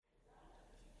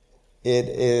It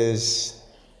is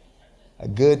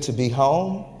good to be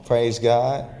home. Praise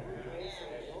God.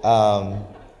 That's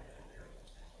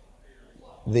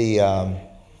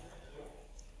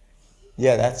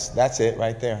it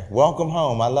right there. Welcome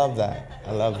home. I love that.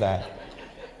 I love that.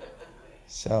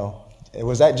 So,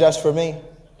 was that just for me?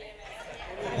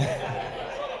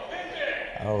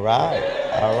 All right.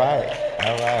 All right.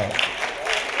 All right.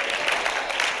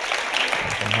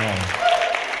 Welcome home.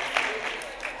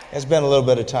 It's been a little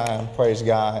bit of time, praise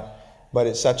God, but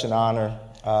it's such an honor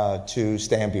to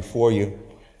stand before you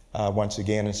once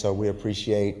again. And so we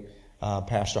appreciate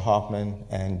Pastor Hoffman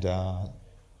and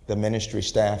the ministry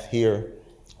staff here.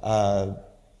 Man,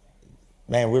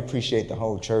 we appreciate the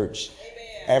whole church.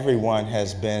 Everyone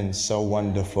has been so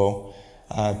wonderful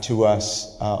to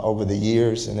us over the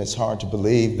years, and it's hard to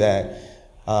believe that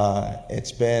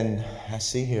it's been, I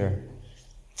see here,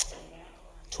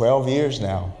 12 years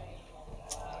now.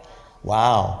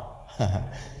 Wow.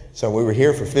 So we were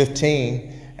here for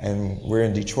 15, and we're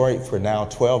in Detroit for now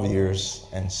 12 years.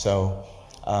 And so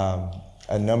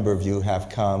a number of you have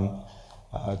come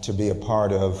to be a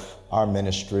part of our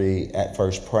ministry at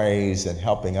First Praise and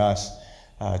helping us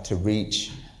to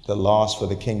reach the lost for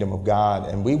the kingdom of God.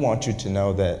 And we want you to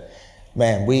know that,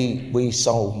 man, we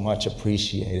so much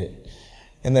appreciate it.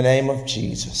 In the name of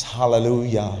Jesus,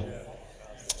 hallelujah.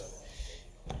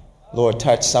 Lord,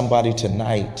 touch somebody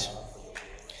tonight.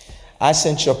 I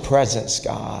sense your presence,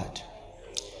 God.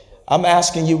 I'm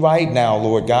asking you right now,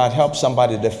 Lord God, help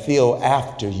somebody to feel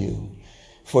after you.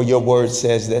 For your word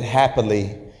says that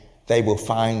happily they will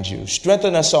find you.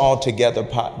 Strengthen us all together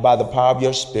by the power of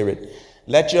your Spirit.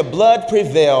 Let your blood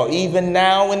prevail even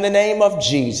now in the name of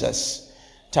Jesus.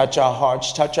 Touch our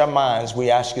hearts, touch our minds.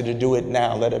 We ask you to do it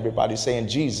now. Let everybody say in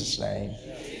Jesus' name.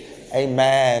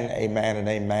 Amen, amen, and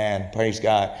amen. Praise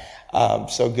God.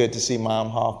 So good to see Mom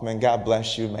Hoffman. God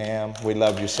bless you, ma'am. We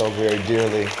love you so very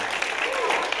dearly.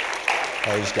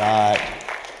 Praise God.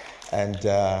 And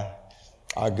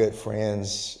our good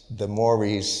friends, the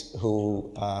Morris,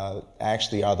 who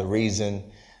actually are the reason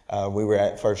we were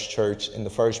at First Church in the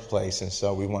first place. And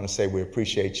so we want to say we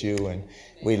appreciate you and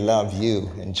we love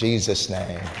you in Jesus'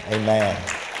 name. Amen.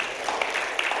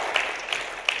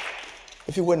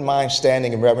 If you wouldn't mind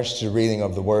standing in reverence to the reading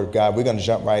of the Word of God, we're going to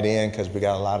jump right in because we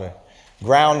got a lot of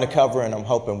ground to cover, and I'm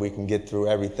hoping we can get through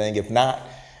everything. If not,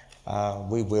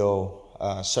 we will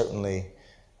certainly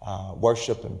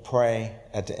worship and pray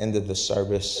at the end of the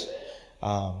service.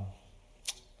 But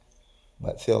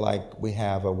feel like we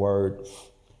have a word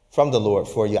from the Lord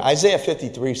for you. Isaiah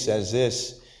 53 says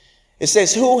this. It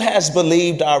says, "Who has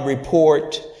believed our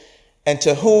report, and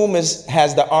to whom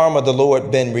has the arm of the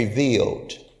Lord been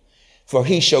revealed? For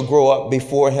he shall grow up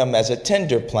before him as a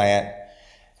tender plant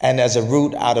and as a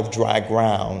root out of dry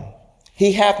ground.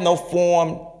 He hath no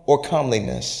form or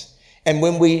comeliness. And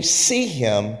when we see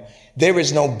him, there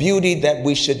is no beauty that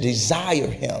we should desire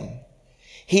him.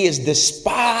 He is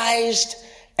despised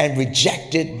and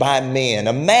rejected by men,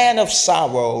 a man of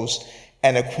sorrows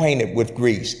and acquainted with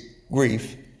grief.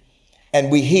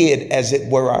 And we hid, as it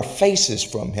were, our faces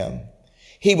from him.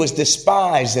 He was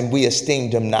despised, and we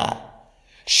esteemed him not.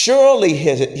 Surely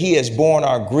he has borne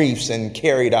our griefs and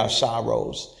carried our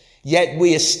sorrows. Yet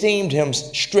we esteemed him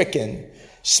stricken,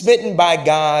 smitten by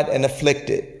God, and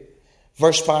afflicted."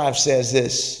 Verse 5 says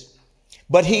this,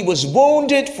 "But he was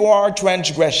wounded for our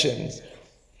transgressions.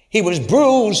 He was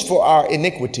bruised for our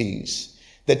iniquities.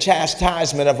 The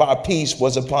chastisement of our peace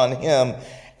was upon him,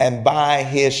 and by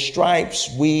his stripes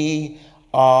we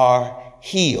are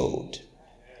healed.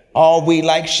 All we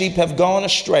like sheep have gone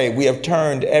astray. We have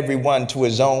turned everyone to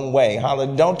his own way."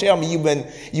 Hallelujah. Don't tell me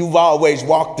you've always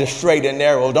walked the straight and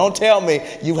narrow. Don't tell me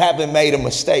you haven't made a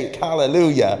mistake.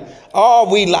 Hallelujah. All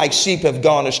we like sheep have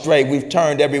gone astray. We've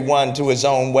turned everyone to his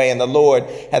own way, and the Lord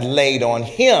hath laid on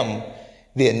him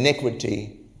the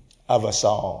iniquity of us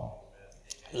all.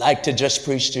 I'd like to just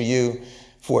preach to you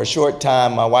for a short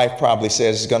time. My wife probably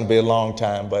says it's going to be a long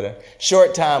time, but a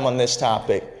short time on this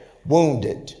topic.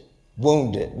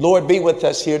 Wounded. Lord, be with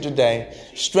us here today.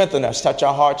 Strengthen us, touch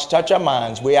our hearts, touch our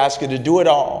minds. We ask you to do it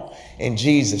all in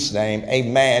Jesus' name.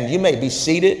 Amen. You may be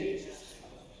seated.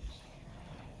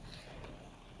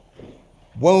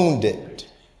 Wounded.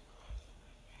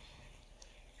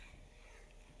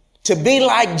 To be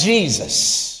like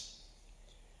Jesus.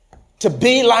 To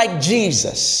be like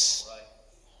Jesus.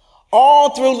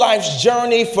 All through life's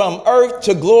journey from earth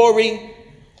to glory,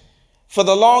 for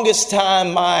the longest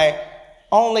time, my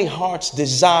only heart's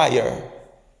desire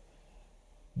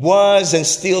was and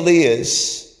still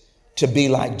is to be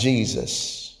like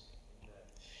Jesus.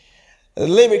 The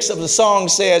lyrics of the song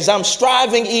says, I'm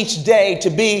striving each day to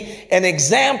be an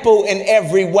example in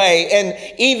every way. And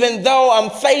even though I'm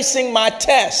facing my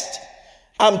test,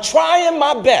 I'm trying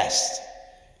my best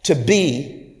to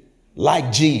be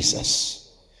like Jesus.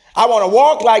 I want to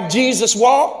walk like Jesus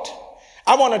walked.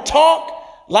 I want to talk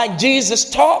like Jesus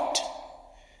talked.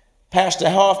 Pastor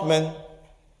Hoffman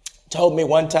told me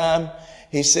one time,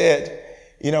 he said,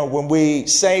 you know, when we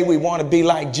say we want to be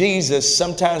like Jesus,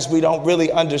 sometimes we don't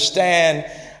really understand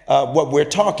what we're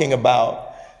talking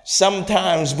about.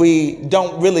 Sometimes we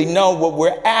don't really know what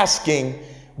we're asking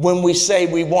when we say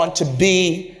we want to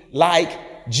be like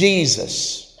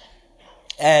Jesus.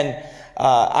 And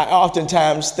I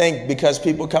oftentimes think, because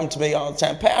people come to me all the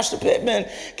time, Pastor Pittman,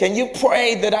 can you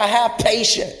pray that I have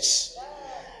patience?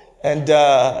 And,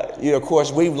 of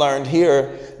course, we've learned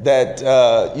here that,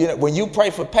 when you pray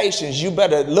for patience, you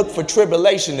better look for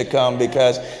tribulation to come,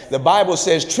 because the Bible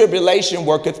says tribulation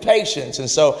worketh patience. And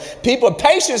so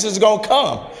patience is going to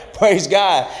come. Praise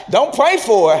God. Don't pray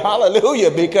for it.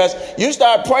 Hallelujah. Because you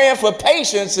start praying for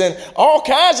patience and all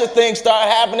kinds of things start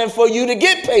happening for you to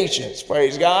get patience.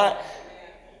 Praise God.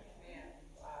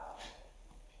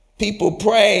 People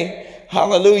pray,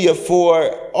 hallelujah,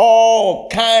 for all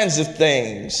kinds of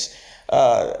things.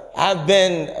 I've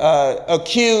been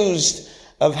accused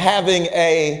of having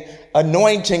a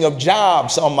anointing of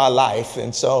jobs on my life.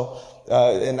 And so,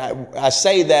 I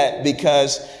say that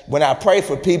because when I pray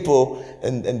for people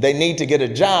and they need to get a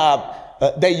job,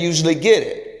 they usually get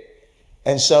it.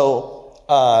 And so,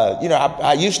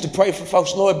 I used to pray for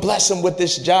folks, Lord, bless them with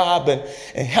this job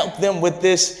and help them with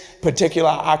this particular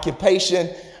occupation.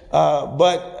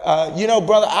 But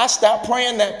brother, I stopped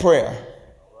praying that prayer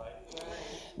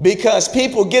because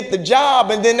people get the job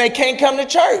and then they can't come to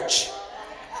church.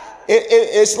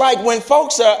 It's like when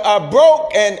folks are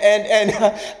broke and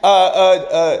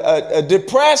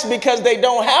depressed because they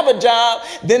don't have a job,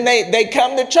 then they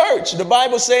come to church. The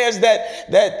Bible says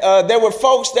that there were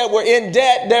folks that were in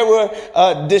debt, they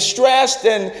were distressed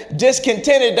and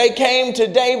discontented. They came to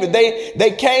David.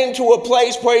 They came to a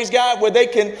place, praise God, where they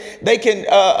can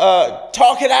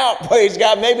talk it out, praise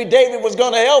God. Maybe David was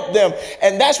going to help them.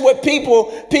 And that's what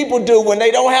people do when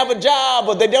they don't have a job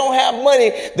or they don't have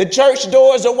money. The church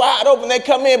doors are wide open, they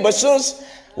come in, but soon as,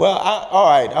 all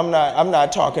right, I'm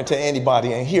not talking to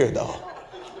anybody in here though.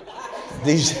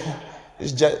 They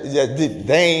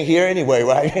ain't here anyway,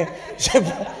 right?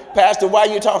 Pastor, why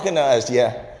are you talking to us?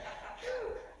 Yeah.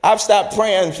 I've stopped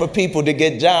praying for people to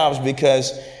get jobs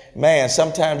because, man,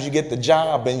 sometimes you get the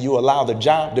job and you allow the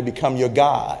job to become your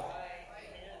God.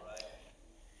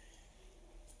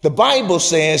 The Bible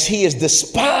says he is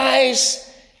despised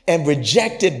and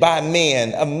rejected by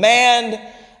men, a man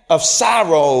of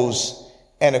sorrows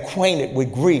and acquainted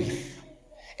with grief.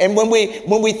 And when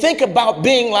we think about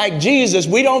being like Jesus,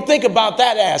 we don't think about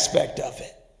that aspect of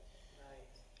it.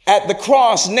 At the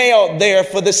cross, nailed there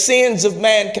for the sins of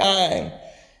mankind,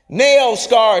 nail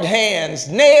scarred hands,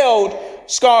 nailed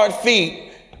scarred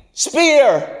feet,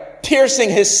 spear piercing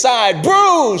his side,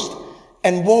 bruised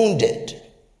and wounded.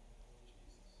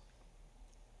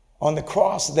 On the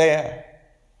cross there,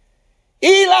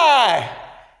 Eli,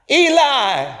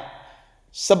 Eli,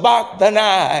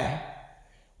 sabachthani,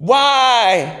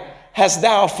 why hast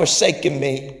thou forsaken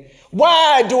me?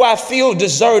 Why do I feel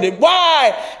deserted?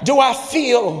 Why do I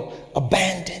feel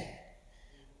abandoned?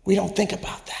 We don't think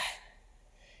about that.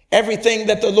 Everything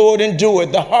that the Lord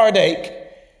endured, the heartache,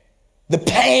 the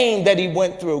pain that he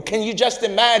went through. Can you just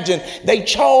imagine? They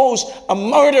chose a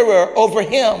murderer over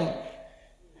him.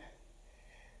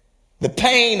 The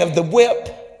pain of the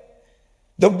whip,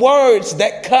 the words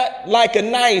that cut like a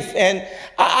knife. And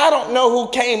I don't know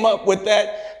who came up with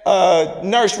that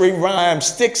nursery rhyme,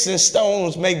 sticks and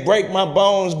stones may break my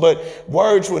bones, but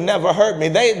words will never hurt me.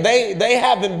 They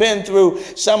haven't been through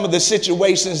some of the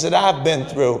situations that I've been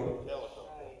through.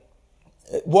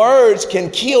 Words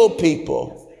can kill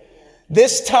people.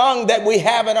 This tongue that we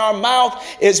have in our mouth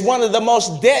is one of the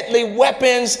most deadly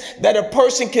weapons that a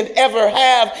person can ever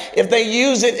have if they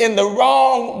use it in the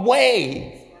wrong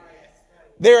way.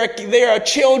 There are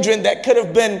children that could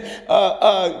have been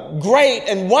great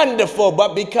and wonderful,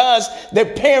 but because their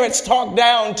parents talked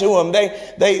down to them, they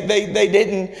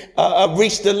didn't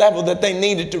reach the level that they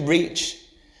needed to reach.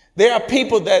 There are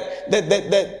people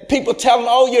that people tell them,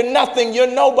 "Oh, you're nothing, you're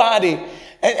nobody."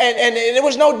 And it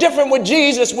was no different with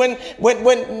Jesus when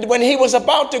he was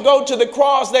about to go to the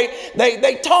cross.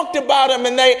 They talked about him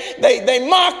and they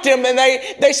mocked him and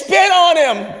they spit on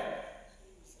him.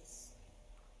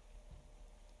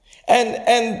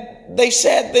 And they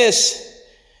said this.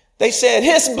 They said,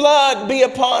 "His blood be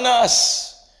upon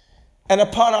us and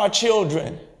upon our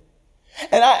children."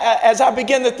 And as I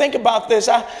began to think about this,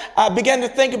 I began to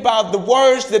think about the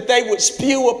words that they would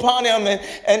spew upon him.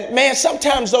 And man,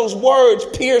 sometimes those words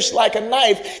pierced like a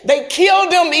knife. They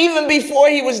killed him even before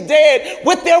he was dead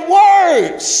with their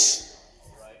words.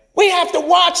 We have to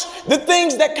watch the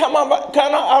things that come out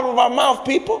of our mouth,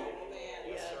 people.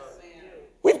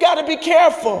 We've got to be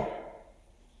careful.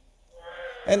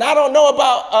 And I don't know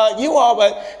about you all,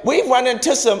 but we've run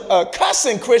into some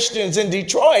cussing Christians in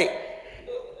Detroit.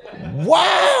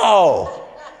 Wow.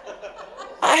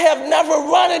 I have never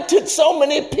run into so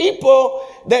many people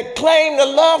that claim to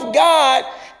love God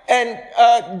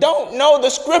and don't know the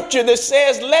scripture that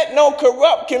says, let no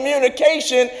corrupt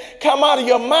communication come out of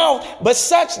your mouth, but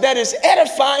such that is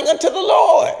edifying unto the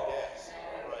Lord.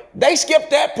 They skip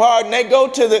that part and they go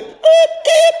to the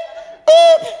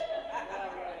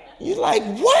You're like,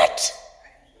 what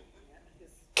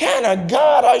kind of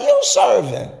God are you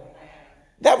serving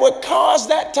that would cause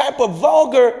that type of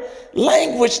vulgar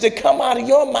language to come out of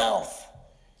your mouth?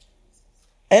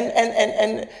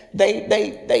 And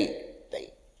they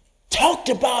talked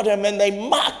about him and they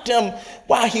mocked him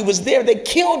while he was there. They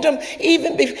killed him,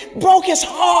 broke his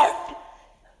heart.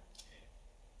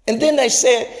 And then they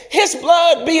said, his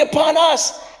blood be upon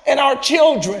us and our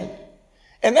children.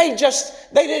 And they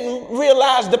didn't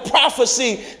realize the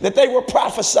prophecy that they were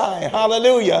prophesying.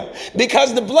 Hallelujah.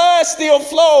 Because the blood still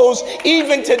flows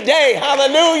even today.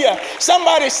 Hallelujah.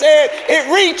 Somebody said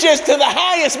it reaches to the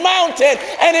highest mountain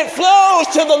and it flows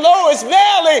to the lowest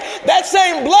valley. That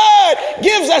same blood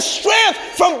gives us strength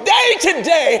from day to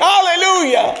day.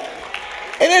 Hallelujah.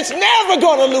 And it's never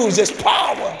going to lose its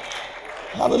power.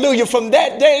 Hallelujah. From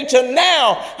that day to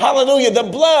now, hallelujah, the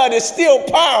blood is still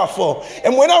powerful.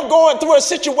 And when I'm going through a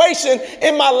situation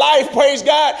in my life, praise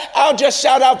God, I'll just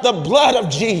shout out the blood of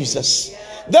Jesus.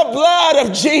 The blood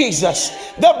of Jesus.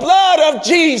 The blood of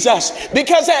Jesus.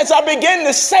 Because as I begin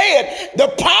to say it, the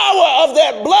power of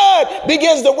that blood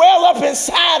begins to well up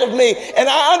inside of me. And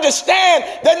I understand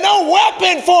that no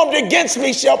weapon formed against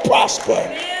me shall prosper.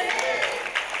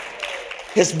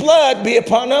 His blood be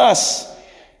upon us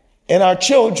and our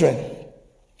children.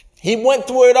 He went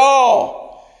through it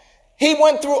all. He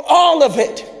went through all of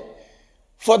it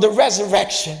for the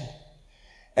resurrection.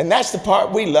 And that's the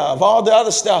part we love. All the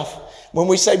other stuff, when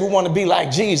we say we want to be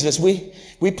like Jesus,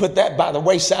 we put that by the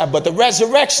wayside. But the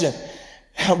resurrection,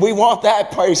 we want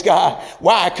that, praise God.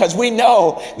 Why? Because we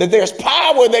know that there's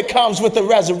power that comes with the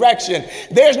resurrection.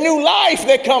 There's new life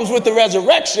that comes with the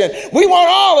resurrection. We want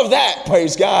all of that,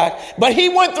 praise God. But he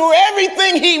went through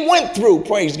everything he went through,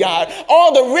 praise God.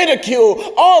 All the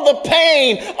ridicule, all the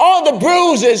pain, all the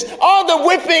bruises, all the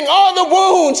whipping, all the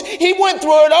wounds. He went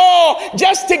through it all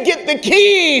just to get the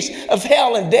keys of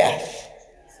hell and death.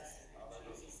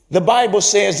 The Bible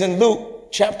says in Luke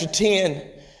chapter 10,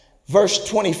 verse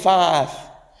 25,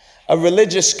 a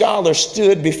religious scholar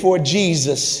stood before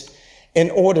Jesus in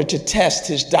order to test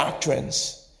his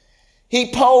doctrines.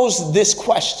 He posed this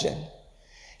question.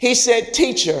 He said,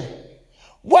 "Teacher,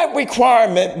 what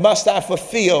requirement must I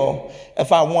fulfill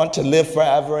if I want to live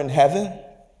forever in heaven?"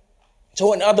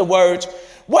 So in other words,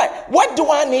 what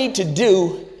do I need to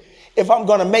do if I'm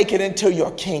going to make it into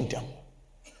your kingdom?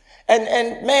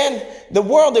 And man, the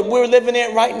world that we're living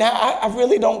in right now, I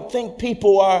really don't think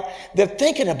they're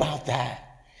thinking about that.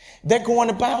 They're going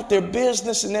about their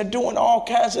business and they're doing all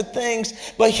kinds of things.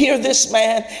 But here this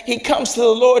man, he comes to the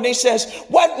Lord and he says,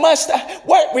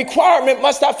 what requirement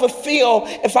must I fulfill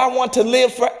if I want to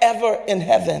live forever in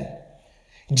heaven?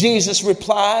 Jesus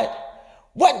replied,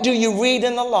 "What do you read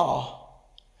in the law?"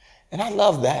 And I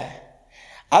love that.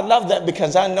 I love that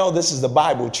because I know this is the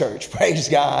Bible church. Praise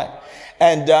God.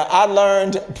 And I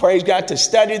learned, praise God, to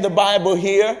study the Bible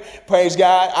here. Praise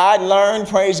God. I learned,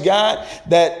 praise God,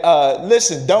 that,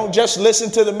 listen, don't just listen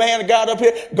to the man of God up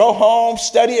here. Go home,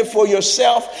 study it for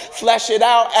yourself, flesh it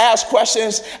out, ask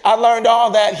questions. I learned all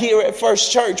that here at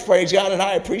First Church, praise God, and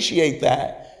I appreciate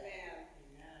that.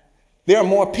 There are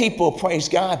more people, praise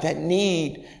God, that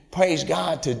need, praise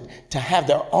God, to have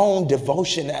their own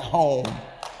devotion at home.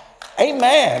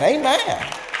 Amen.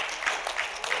 Amen.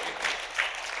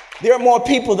 There are more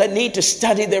people that need to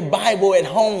study their Bible at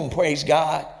home, praise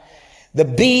God. The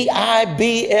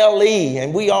Bible,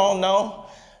 and we all know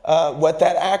what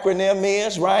that acronym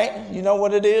is, right? You know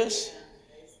what it is?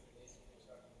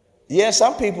 Yeah,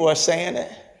 some people are saying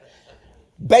it.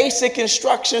 Basic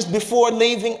instructions before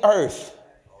leaving earth.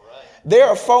 There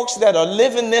are folks that are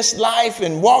living this life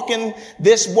and walking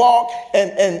this walk,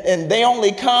 and they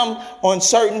only come on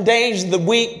certain days of the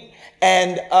week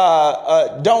and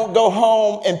don't go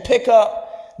home and pick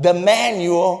up the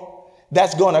manual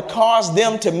that's going to cause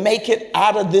them to make it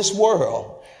out of this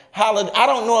world. Hallelujah. I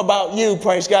don't know about you,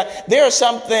 praise God. There are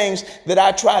some things that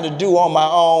I try to do on my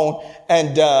own,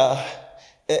 and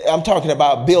I'm talking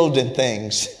about building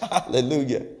things.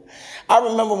 Hallelujah. I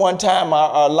remember one time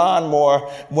our lawnmower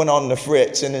went on the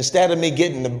fritz, and instead of me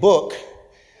getting the book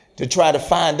to try to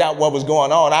find out what was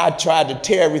going on, I tried to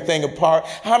tear everything apart.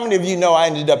 How many of you know I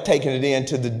ended up taking it in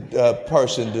to the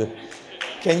person to,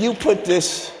 can you put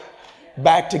this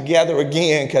back together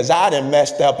again? Because I done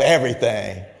messed up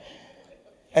everything.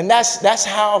 And that's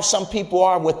how some people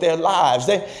are with their lives.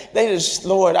 They just,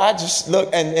 Lord, I just look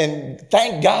and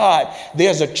thank God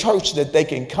there's a church that they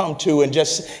can come to and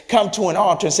just come to an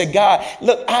altar and say, God,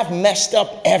 look, I've messed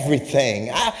up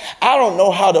everything. I don't know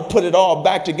how to put it all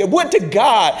back together. Would to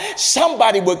God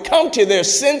somebody would come to their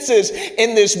senses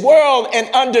in this world and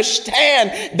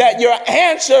understand that your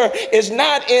answer is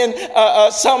not in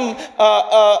some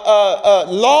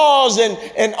laws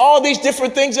and all these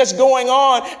different things that's going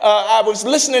on. I was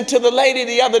listening to the lady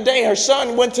the other day. Her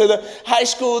son went to the high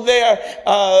school there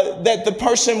that the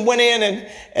person went in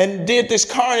and did this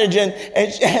carnage.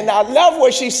 And I love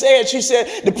what she said. She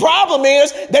said, the problem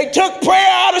is they took prayer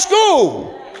out of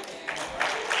school.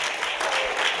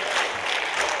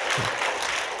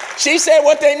 She said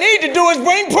what they need to do is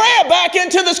bring prayer back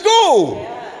into the school.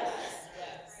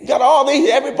 You got all these,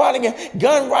 everybody get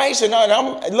gun rights, and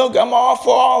I'm all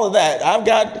for all of that. I've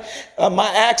got my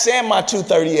axe and my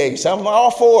 238s. I'm all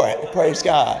for it. Praise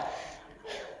God.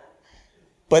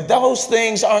 But those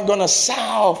things aren't going to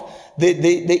solve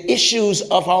the issues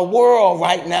of our world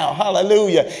right now.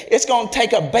 Hallelujah. It's going to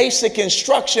take a basic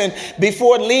instruction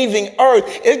before leaving earth.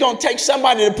 It's going to take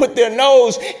somebody to put their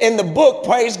nose in the book,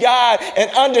 praise God, and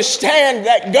understand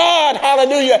that God,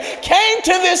 hallelujah, came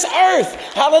to this earth,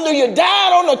 hallelujah,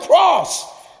 died on the cross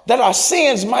that our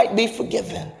sins might be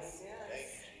forgiven.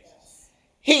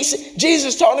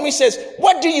 Jesus told him, he says,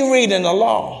 what do you read in the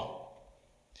law?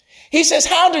 He says,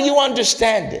 how do you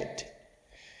understand it?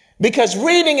 Because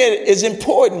reading it is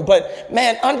important, but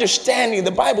man, understanding,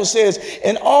 the Bible says,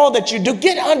 in all that you do,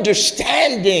 get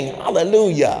understanding.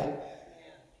 Hallelujah.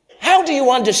 How do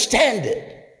you understand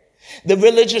it? The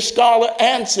religious scholar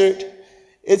answered,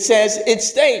 it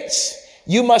states,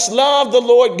 you must love the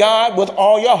Lord God with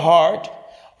all your heart,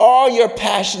 all your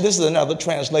passion. This is another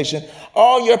translation.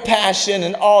 All your passion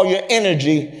and all your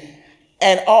energy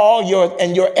and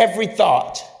your every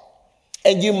thought.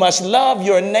 And you must love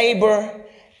your neighbor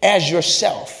as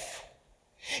yourself.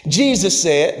 Jesus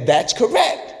said, that's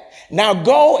correct. Now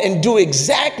go and do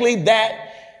exactly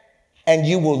that and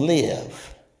you will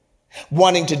live.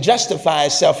 Wanting to justify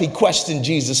himself, he questioned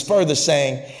Jesus further,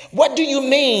 saying, what do you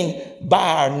mean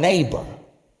by our neighbor?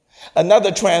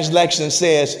 Another translation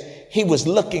says he was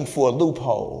looking for a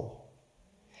loophole.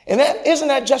 And isn't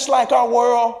that just like our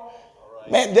world?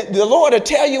 Man, the Lord will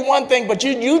tell you one thing, but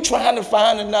you trying to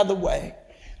find another way.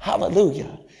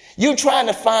 Hallelujah. You trying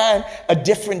to find a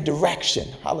different direction.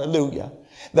 Hallelujah.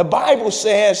 The Bible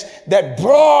says that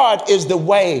broad is the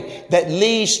way that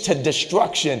leads to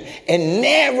destruction and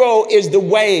narrow is the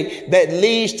way that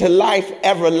leads to life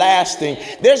everlasting.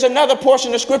 There's another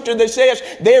portion of scripture that says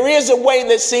there is a way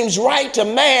that seems right to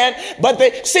man, but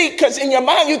because in your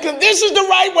mind this is the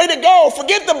right way to go.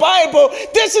 Forget the Bible.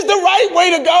 This is the right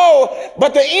way to go.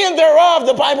 But the end thereof,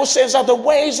 the Bible says, are the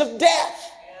ways of death.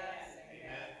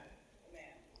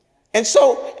 And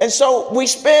so we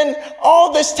spend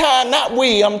all this time, not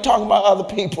we, I'm talking about other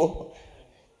people,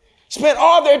 spend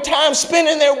all their time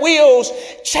spinning their wheels,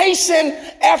 chasing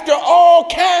after all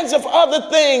kinds of other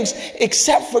things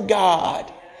except for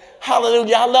God.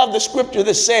 Hallelujah. I love the scripture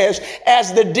that says,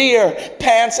 as the deer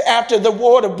pants after the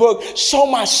water brook, so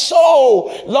my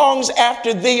soul longs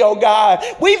after thee, oh God.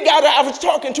 I was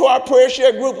talking to our prayer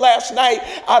share group last night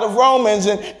out of Romans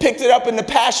and picked it up in the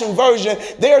Passion Version.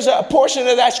 There's a portion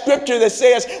of that scripture that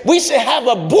says we should have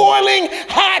a boiling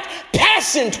hot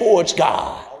passion towards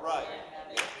God.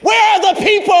 Where are the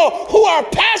people who are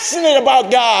passionate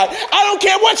about God? I don't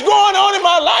care what's going on in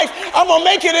my life. I'm going to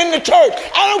make it in the church.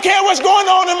 I don't care what's going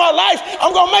on in my life.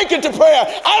 I'm going to make it to prayer.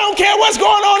 I don't care what's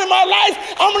going on in my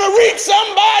life. I'm going to reach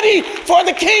somebody for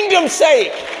the kingdom's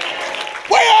sake.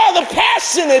 Where are the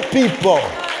passionate people?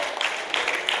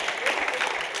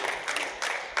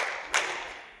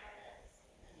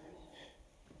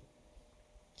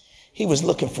 He was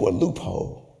looking for a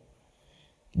loophole.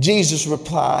 Jesus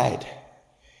replied,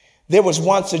 there was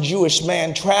once a Jewish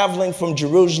man traveling from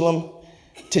Jerusalem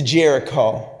to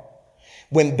Jericho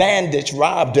when bandits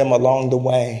robbed him along the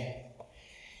way.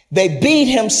 They beat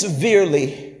him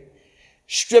severely,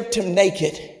 stripped him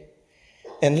naked,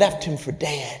 and left him for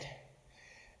dead.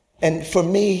 And for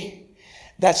me,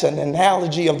 that's an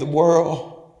analogy of the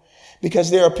world,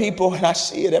 Because there are people, and I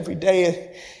see it every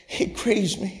day, it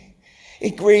grieves me.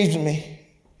 It grieves me.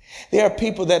 There are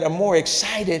people that are more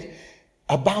excited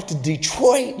about the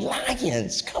Detroit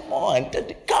Lions. Come on. The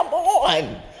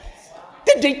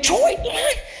Detroit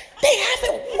Lions, they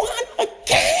haven't won a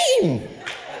game.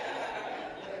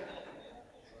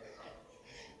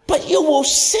 But you will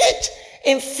sit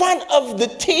in front of the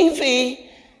TV.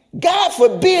 God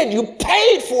forbid you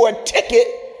paid for a ticket.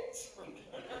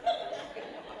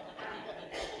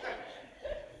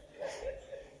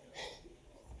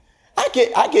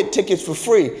 I get tickets for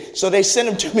free. So they send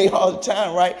them to me all the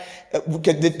time, right?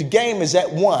 Because the game is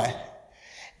at 1.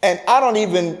 And I don't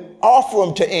even offer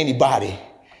them to anybody.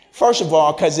 First of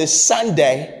all, because it's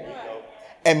Sunday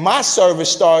and my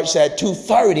service starts at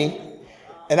 2:30.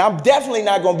 And I'm definitely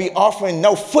not going to be offering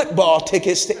no football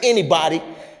tickets to anybody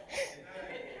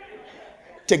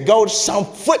to go to some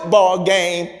football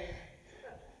game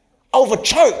over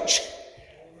church.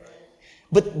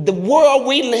 But the world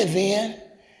we live in,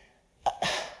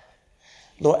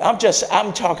 Lord,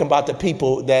 I'm talking about the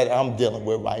people that I'm dealing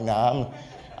with right now.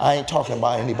 I ain't talking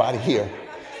about anybody here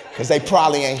because they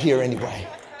probably ain't here anyway.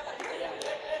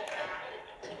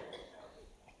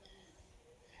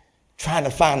 Trying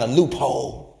to find a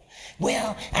loophole.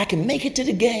 Well, I can make it to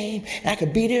the game. And I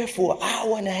could be there for an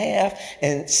hour and a half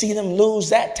and see them lose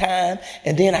that time.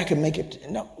 And then I can make it.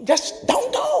 No, just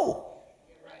don't go.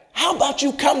 How about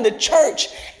you come to church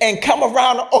and come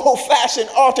around the old-fashioned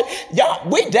altar? Y'all,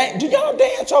 do y'all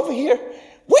dance over here?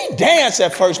 We dance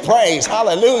at First Praise.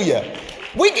 Hallelujah.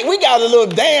 We got a little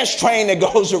dance train that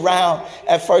goes around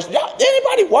at first. Y'all,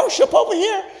 anybody worship over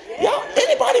here? Y'all,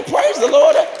 anybody praise the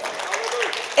Lord?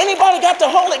 Anybody got the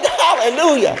Holy Ghost?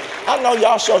 Hallelujah. I know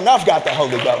y'all sure enough got the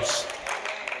Holy Ghost.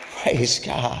 Praise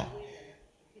God.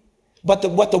 But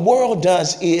what the world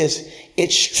does is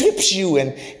it strips you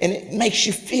and it makes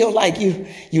you feel like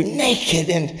you're naked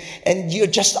and you're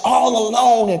just all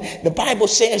alone. And the Bible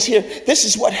says here, this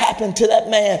is what happened to that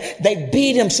man. They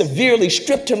beat him severely,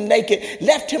 stripped him naked,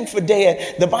 left him for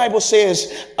dead. The Bible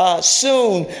says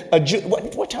soon,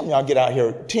 what time y'all get out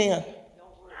here? 10?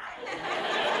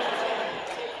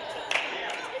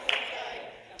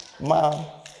 Mom,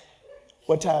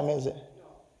 what time is it?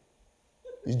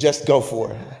 You just go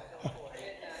for it.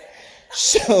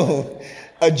 Soon,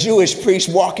 a Jewish priest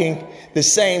walking the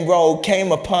same road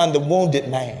came upon the wounded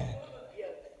man.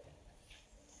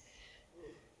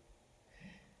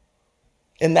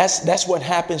 And that's what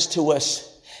happens to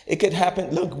us. It could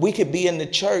happen. Look, we could be in the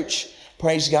church,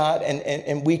 praise God,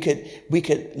 and we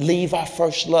could leave our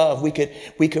first love. We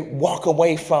could walk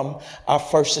away from our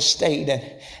first estate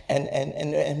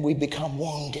and we become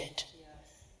wounded.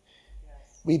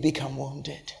 We become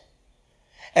wounded.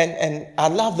 And I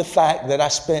love the fact that I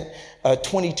spent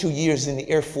 22 years in the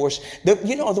Air Force. The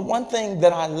one thing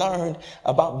that I learned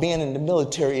about being in the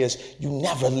military is you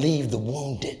never leave the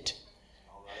wounded.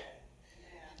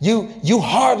 You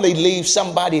hardly leave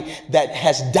somebody that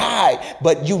has died,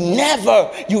 but you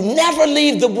never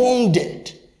leave the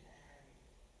wounded.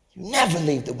 You never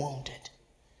leave the wounded.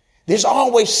 There's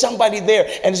always somebody there.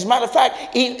 And as a matter of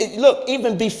fact, look,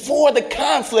 even before the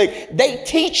conflict, they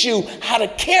teach you how to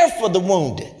care for the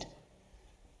wounded.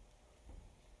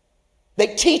 They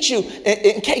teach you,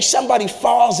 in case somebody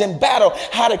falls in battle,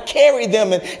 how to carry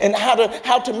them and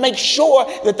how to make sure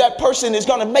that person is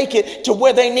going to make it to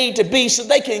where they need to be so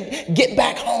they can get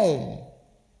back home.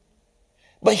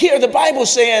 But here the Bible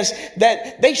says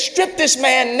that they stripped this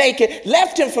man naked,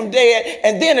 left him from dead,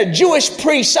 and then a Jewish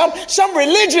priest, some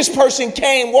religious person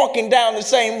came walking down the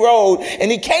same road,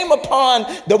 and he came upon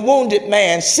the wounded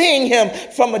man. Seeing him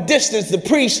from a distance, the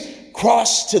priest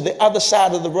crossed to the other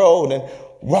side of the road and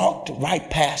walked right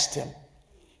past him,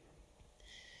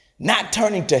 not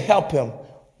turning to help him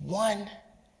one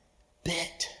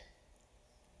bit.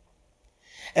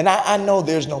 And I know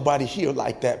there's nobody here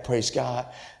like that, praise God.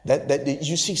 That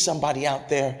you see somebody out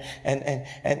there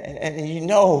and you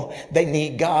know they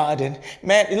need God. And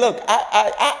man, look,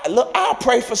 I'll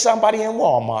pray for somebody in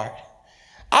Walmart.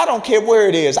 I don't care where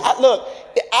it is.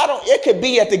 It could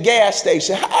be at the gas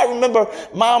station. I remember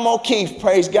Mom O'Keefe,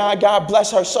 praise God, God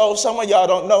bless her soul. Some of y'all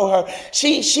don't know her.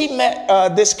 She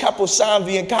met this couple,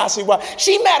 Sanvi and Kasi.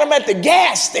 She met them at the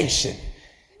gas station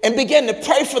and began to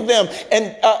pray for them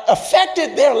and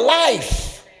affected their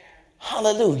life.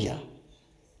 Hallelujah.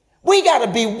 We got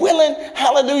to be willing,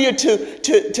 hallelujah,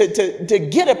 to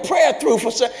get a prayer through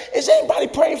for some. Is anybody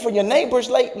praying for your neighbors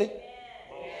lately?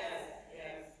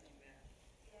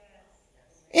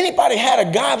 Anybody had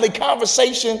a godly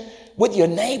conversation with your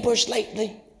neighbors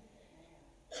lately?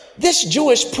 This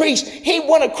Jewish priest, he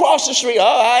went across the street. Oh,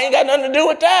 I ain't got nothing to do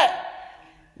with that.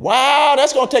 Wow,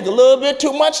 that's going to take a little bit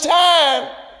too much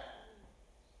time.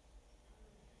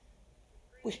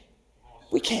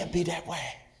 We can't be that way.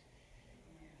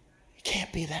 It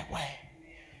can't be that way.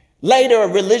 Later, a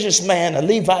religious man, a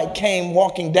Levite, came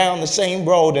walking down the same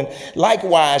road and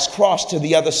likewise crossed to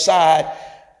the other side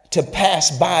to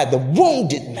pass by the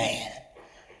wounded man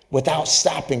without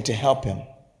stopping to help him.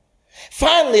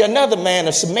 Finally, another man,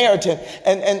 a Samaritan,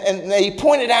 and they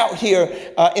pointed out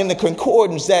here in the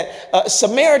concordance that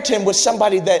Samaritan was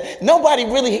somebody that nobody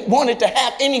really wanted to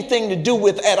have anything to do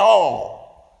with at all.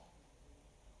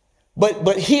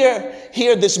 But here,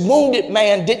 this wounded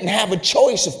man didn't have a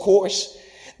choice, of course.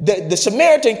 The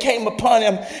Samaritan came upon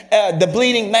him, the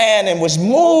bleeding man, and was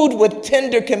moved with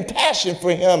tender compassion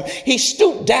for him. He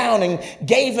stooped down and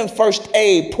gave him first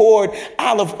aid, poured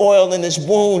olive oil in his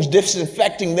wounds,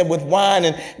 disinfecting them with wine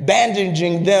and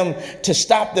bandaging them to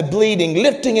stop the bleeding,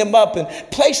 lifting him up and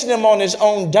placing him on his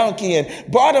own donkey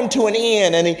and brought him to an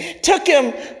inn. And he took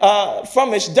him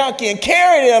from his donkey and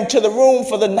carried him to the room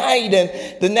for the night.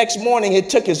 And the next morning he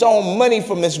took his own money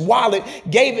from his wallet,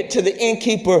 gave it to the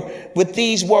innkeeper with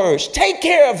these words: "Take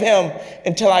care of him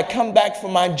until I come back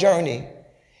from my journey.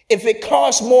 If it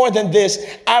costs more than this,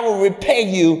 I will repay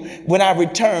you when I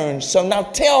return." So now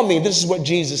tell me, this is what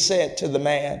Jesus said to the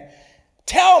man,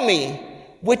 "Tell me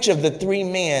which of the three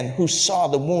men who saw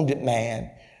the wounded man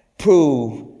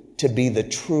proved to be the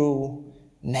true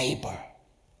neighbor."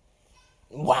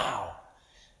 Wow.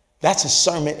 That's a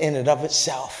sermon in and of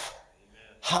itself.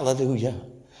 Hallelujah.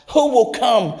 Who will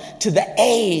come to the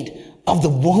aid of the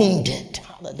wounded?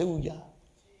 Hallelujah.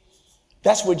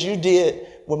 That's what you did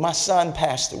when my son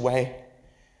passed away.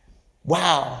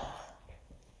 Wow.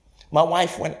 My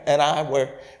wife and I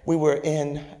were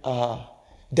in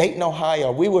Dayton,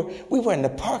 Ohio. We were in the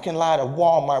parking lot of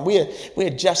Walmart. We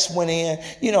had just went in.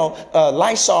 You know,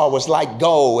 Lysol was like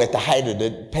gold at the height of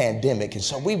the pandemic. And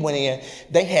so we went in.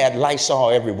 They had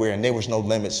Lysol everywhere and there was no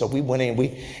limit. So we went in.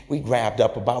 We grabbed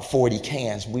up about 40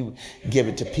 cans. We would give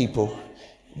it to people.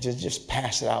 Just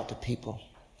pass it out to people.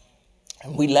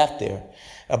 And we left there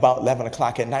about 11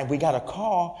 o'clock at night. We got a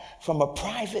call from a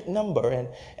private number. And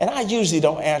I usually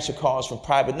don't answer calls from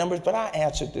private numbers, but I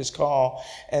answered this call,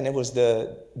 and it was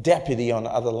the deputy on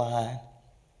the other line.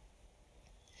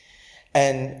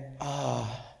 And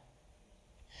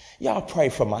y'all pray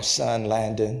for my son,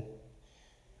 Landon.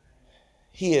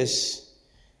 He has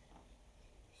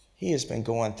been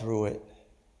going through it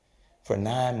for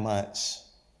 9 months.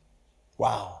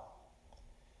 Wow.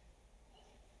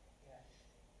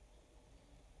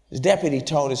 The deputy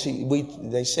told us,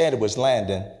 they said it was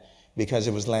Landon because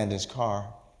it was Landon's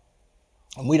car.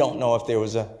 And we don't know if there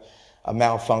was a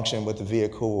malfunction with the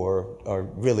vehicle or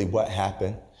really what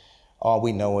happened. All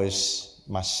we know is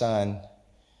my son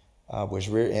was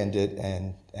rear-ended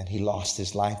and he lost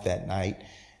his life that night.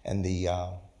 And the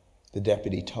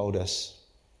deputy told us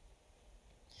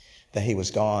that he was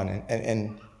gone.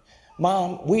 And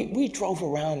Mom, we drove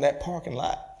around that parking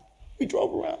lot. We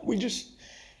drove around.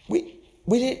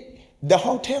 We didn't, the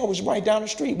hotel was right down the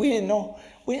street. We didn't know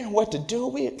what to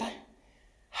do.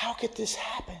 How could this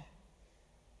happen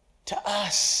to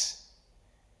us?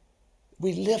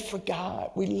 We live for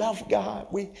God. We love God.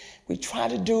 We try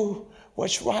to do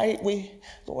what's right.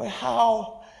 Lord,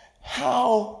 how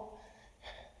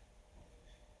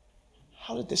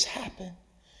did this happen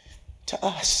to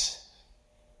us?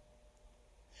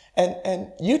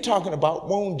 And you talking about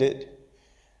wounded,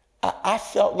 I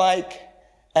felt like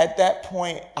at that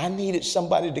point, I needed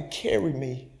somebody to carry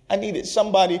me. I needed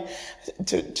somebody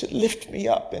to lift me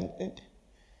up. And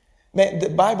man, the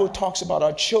Bible talks about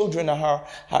our children, how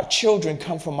our children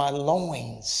come from our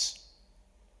loins.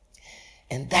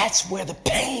 And that's where the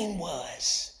pain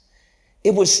was.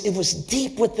 It was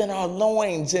deep within our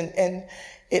loins, and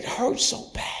it hurt so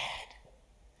bad.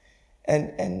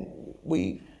 And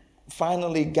we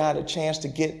finally got a chance to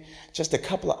get just a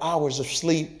couple of hours of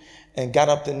sleep, and got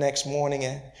up the next morning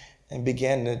and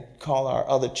began to call our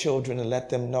other children and let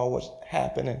them know what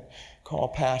happened, and call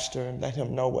Pastor and let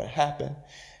him know what happened.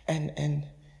 And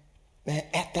man,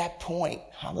 at that point,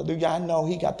 hallelujah, I know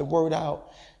he got the word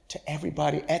out to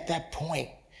everybody. At that point,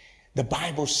 the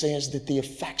Bible says that the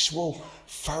effectual,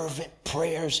 fervent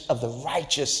prayers of the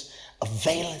righteous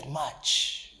availeth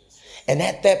much. And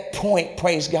at that point,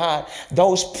 praise God,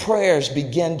 those prayers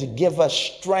began to give us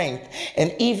strength.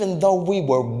 And even though we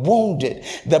were wounded,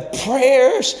 the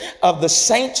prayers of the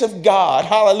saints of God,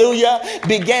 hallelujah,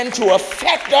 began to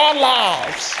affect our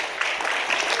lives.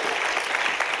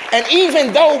 And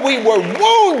even though we were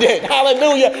wounded,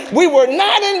 hallelujah, we were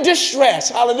not in distress,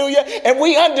 hallelujah. And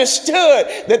we understood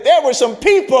that there were some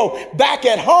people back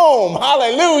at home,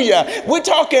 hallelujah. We're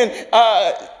talking,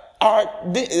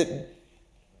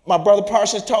 my brother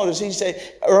Parsons told us, he said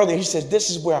earlier, he said, this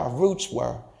is where our roots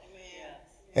were.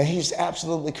 And he's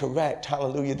absolutely correct.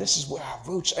 Hallelujah. This is where our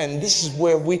roots, and this is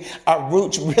where our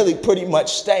roots really pretty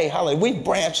much stay. Hallelujah. We've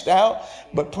branched out,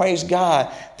 but praise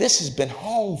God, this has been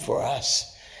home for us.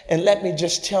 And let me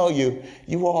just tell you,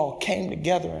 you all came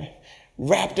together and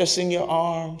wrapped us in your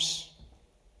arms.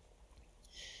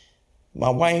 My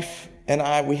wife and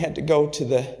I, we had to go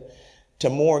to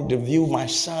morgue to view my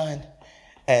son,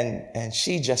 and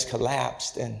she just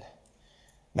collapsed. And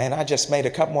man, I just made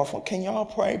a couple more phone. Can y'all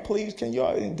pray, please? Can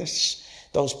y'all?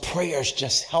 Those prayers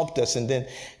just helped us. And then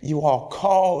you all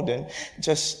called and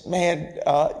just, man,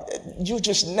 you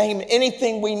just name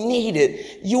anything we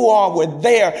needed. You all were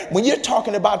there. When you're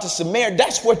talking about the Samaritan,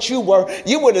 that's what you were.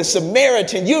 You were the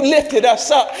Samaritan. You lifted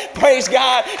us up. Praise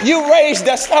God. You raised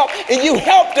us up and you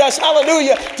helped us,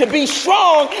 hallelujah, to be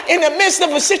strong in the midst of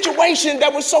a situation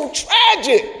that was so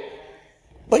tragic.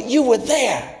 But you were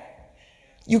there.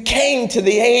 You came to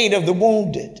the aid of the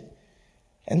wounded.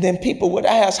 And then people would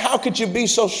ask, how could you be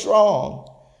so strong?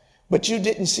 But you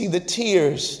didn't see the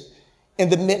tears in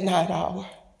the midnight hour.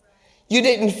 You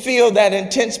didn't feel that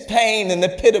intense pain in the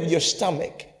pit of your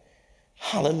stomach.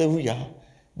 Hallelujah.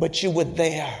 But you were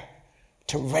there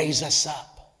to raise us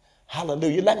up.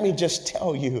 Hallelujah. Let me just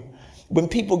tell you, when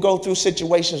people go through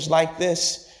situations like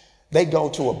this, they go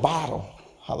to a bottle.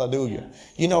 Hallelujah.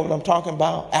 You know what I'm talking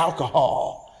about?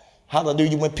 Alcohol.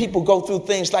 Hallelujah. When people go through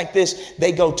things like this,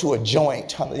 they go to a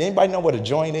joint. Anybody know what a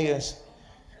joint is?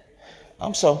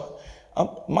 Mom,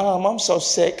 I'm so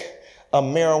sick of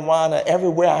marijuana.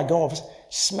 Everywhere I go, I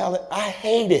smell it. I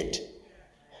hate it.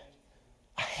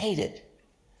 I hate it.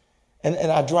 And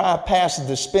I drive past the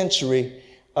dispensary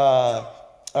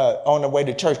on the way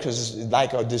to church, because it's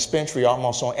like a dispensary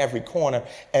almost on every corner.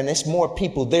 And it's more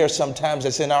people there sometimes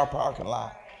that's in our parking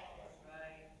lot.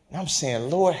 And I'm saying,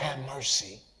 Lord, have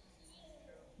mercy.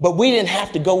 But we didn't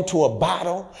have to go to a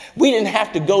bottle. We didn't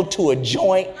have to go to a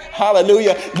joint.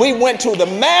 Hallelujah. We went to the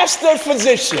master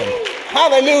physician.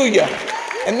 Hallelujah.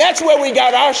 And that's where we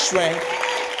got our strength.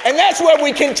 And that's where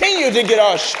we continue to get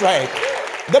our strength.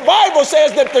 The Bible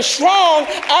says that the strong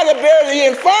ought to bear the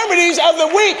infirmities of the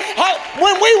weak.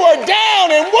 When we were down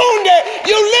and wounded,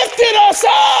 you lifted us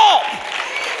up.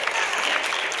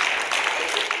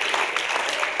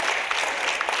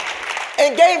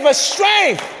 And gave us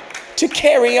strength to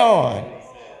carry on.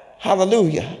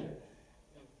 Hallelujah.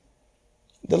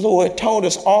 The Lord told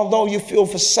us, although you feel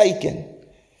forsaken,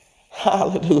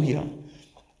 hallelujah.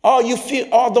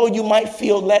 Although you might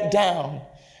feel let down,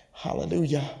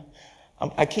 hallelujah.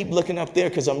 I keep looking up there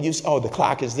because I'm used, the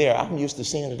clock is there. I'm used to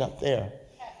seeing it up there.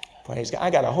 Praise God. I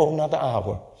got a whole nother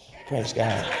hour. Praise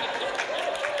God.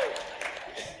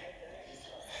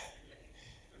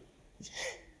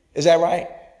 Is that right?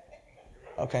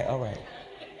 Okay, all right.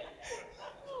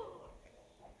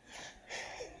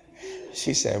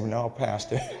 She said, no,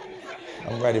 Pastor,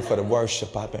 I'm ready for the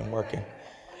worship. I've been working.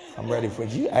 I'm ready for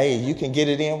you. Hey, you can get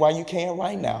it in while you can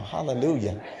right now.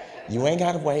 Hallelujah. You ain't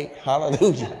got to wait.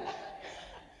 Hallelujah.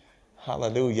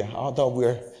 Hallelujah. Although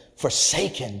we're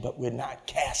forsaken, but we're not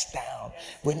cast down.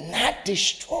 We're not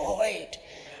destroyed,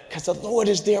 because the Lord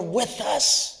is there with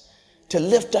us to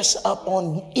lift us up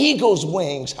on eagle's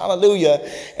wings. Hallelujah.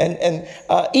 And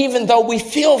even though we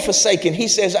feel forsaken, he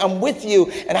says, I'm with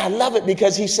you. And I love it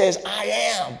because he says, I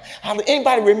am.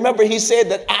 Anybody remember he said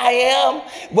that I am?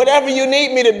 Whatever you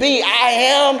need me to be, I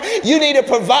am. You need a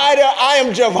provider. I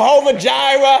am Jehovah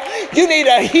Jireh. You need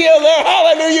a healer.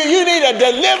 Hallelujah. You need a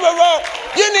deliverer.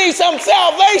 You need some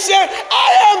salvation.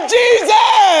 I am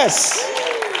Jesus.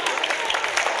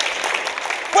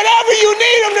 Whatever you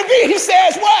need him to be, he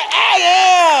says, what? I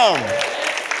am.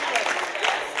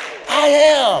 I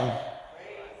am.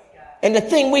 And the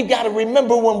thing we've got to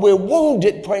remember when we're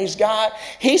wounded, praise God,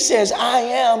 he says, I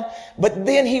am, but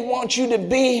then he wants you to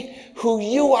be who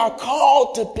you are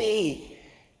called to be.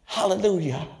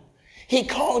 Hallelujah. He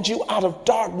called you out of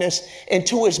darkness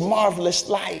into his marvelous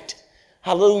light.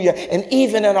 Hallelujah. And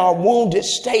even in our wounded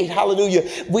state, hallelujah,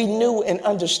 we knew and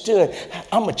understood,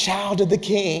 I'm a child of the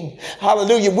King.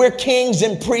 Hallelujah. We're kings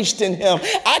and priests in him.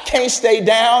 I can't stay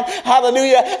down.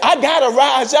 Hallelujah. I got to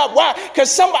rise up. Why?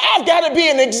 Because I've got to be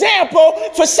an example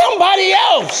for somebody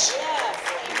else.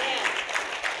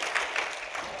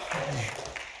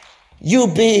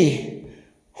 You be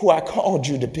who I called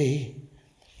you to be.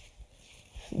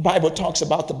 The Bible talks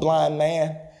about the blind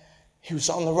man. He was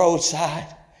on the roadside.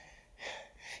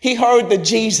 He heard that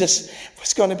Jesus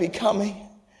was going to be coming.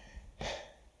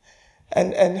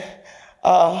 And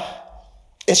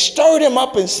it stirred him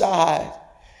up inside.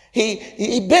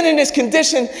 He'd been in this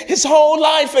condition his whole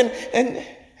life. And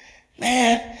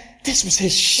man, this was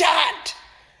his shot.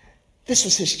 This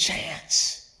was his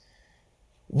chance.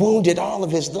 Wounded all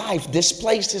of his life,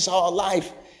 displaced his whole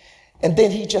life. And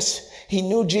then he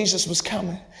knew Jesus was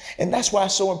coming. And that's why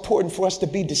it's so important for us to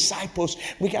be disciples.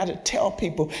 We got to tell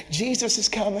people, Jesus is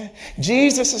coming.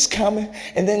 Jesus is coming.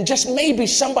 And then just maybe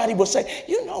somebody will say,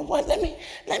 you know what, let me,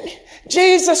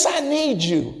 Jesus, I need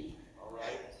you.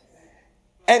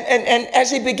 And as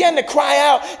he began to cry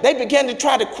out, they began to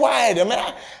try to quiet him.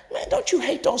 And man, don't you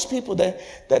hate those people that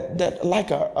like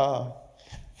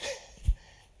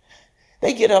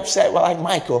they get upset? Well, like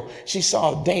Michael, she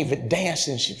saw David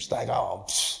dancing. She was like, oh,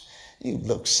 you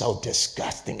look so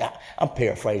disgusting. I'm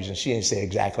paraphrasing. She didn't say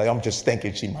exactly. I'm just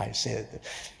thinking she might have said it.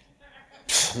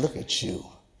 Look at you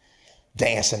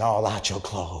dancing all out your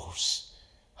clothes.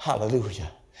 Hallelujah.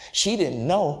 She didn't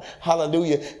know,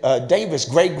 hallelujah, David's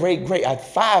five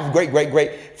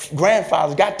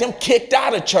great-great-great-grandfathers got them kicked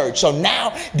out of church. So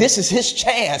now this is his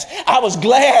chance. I was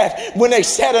glad when they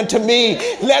said unto me,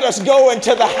 let us go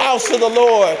into the house of the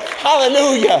Lord.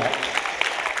 Hallelujah.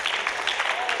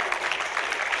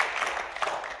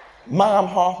 Mom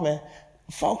Hoffman,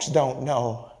 folks don't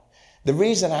know. The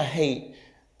reason I hate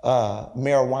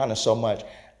marijuana so much,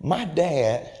 my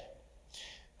dad,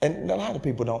 and a lot of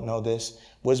people don't know this,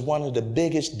 was one of the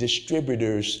biggest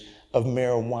distributors of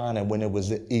marijuana when it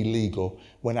was illegal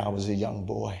when I was a young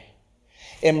boy.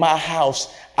 In my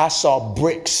house, I saw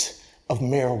bricks of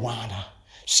marijuana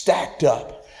stacked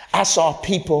up. I saw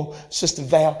people, Sister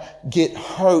Val, get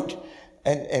hurt.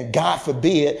 And God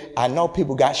forbid, I know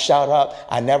people got shot up.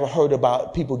 I never heard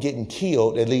about people getting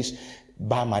killed, at least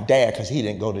by my dad, because he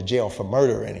didn't go to jail for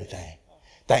murder or anything.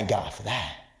 Thank God for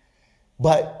that.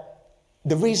 But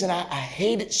the reason I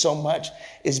hate it so much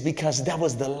is because that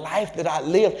was the life that I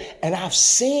lived. And I've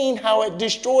seen how it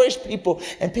destroys people.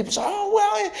 And people say,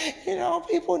 oh, well,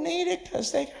 people need it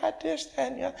because they got this,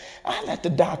 that, and the other. I let the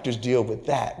doctors deal with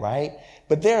that, right?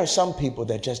 But there are some people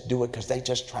that just do it because they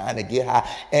just trying to get high.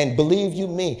 And believe you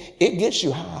me, it gets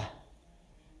you high.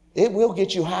 It will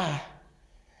get you high.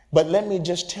 But let me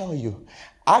just tell you,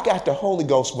 I got the Holy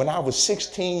Ghost when I was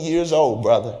 16 years old,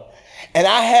 brother. And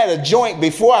I had a joint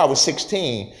before I was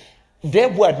 16. There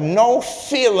was no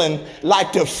feeling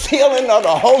like the feeling of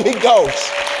the Holy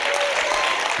Ghost.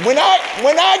 When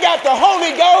I got the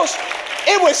Holy Ghost,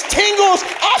 it was tingles.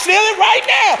 I feel it right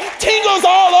now. Tingles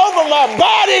all over my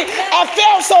body. I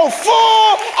felt so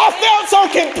full. I felt so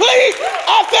complete.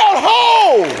 I felt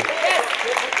whole.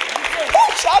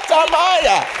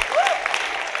 Shatamaya.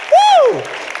 Woo!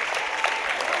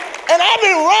 And I've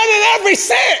been running ever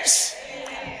since.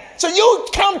 So you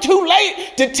come too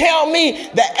late to tell me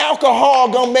that alcohol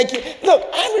gonna make you. Look,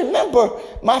 I remember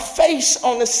my face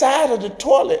on the side of the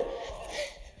toilet.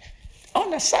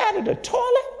 On the side of the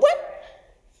toilet? What?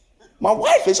 My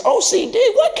wife is OCD.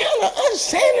 What kind of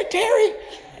unsanitary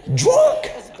drunk?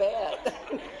 That's bad.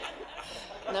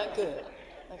 Not good.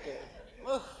 Not good.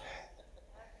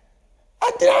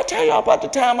 Did I tell y'all about the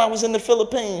time I was in the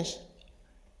Philippines?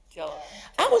 Tell us.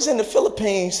 I was in the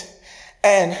Philippines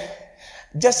and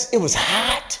it was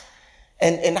hot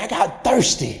and I got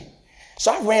thirsty.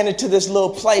 So I ran into this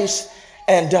little place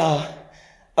and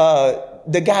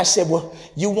the guy said, well,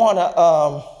 you want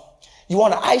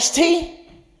an iced tea?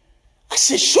 I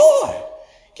said, sure.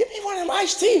 Give me one of them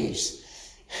iced teas.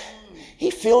 He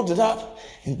filled it up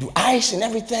and ice and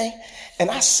everything. And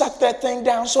I sucked that thing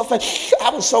down so fast. I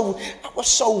was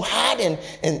so hot and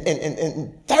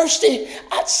thirsty.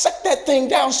 I sucked that thing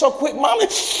down so quick, Mama.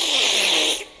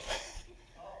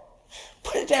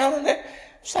 Put it down in there.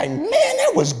 I was like, man,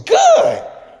 that was good.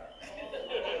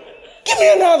 Give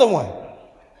me another one.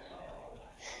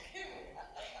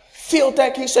 Filled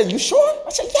that. He said, you sure? I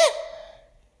said, yeah.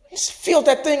 He filled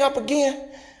that thing up again.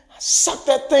 I sucked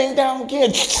that thing down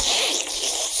again.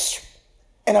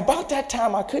 And about that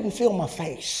time, I couldn't feel my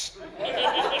face.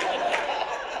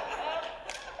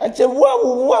 I said,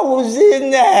 what was in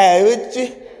there?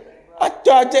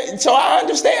 So I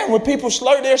understand when people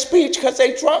slur their speech because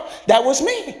they drunk. That was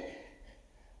me.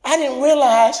 I didn't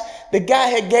realize the guy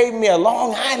had gave me a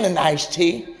Long Island iced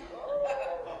tea,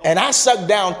 and I sucked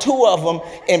down 2 of them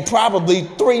in probably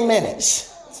 3 minutes.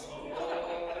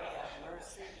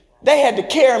 They had to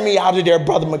carry me out of there,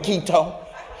 Brother Makito.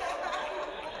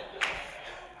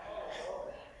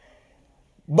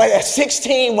 But at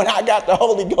 16, when I got the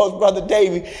Holy Ghost, Brother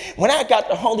Davey, when I got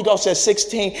the Holy Ghost at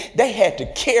 16, they had to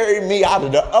carry me out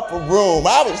of the upper room.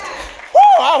 I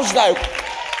was like,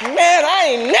 Man, I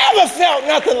ain't never felt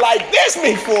nothing like this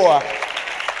before.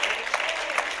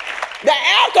 The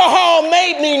alcohol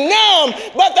made me numb,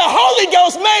 but the Holy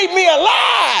Ghost made me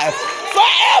alive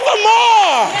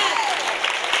forevermore.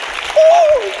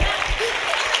 Woo.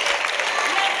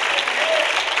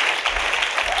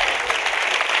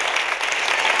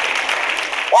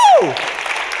 Woo.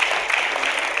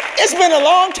 It's been a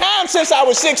long time since I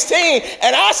was 16,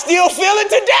 and I still feel it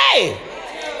today.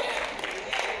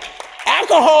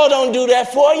 Alcohol don't do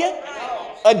that for you.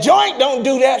 A joint don't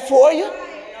do that for you.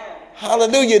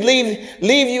 Hallelujah.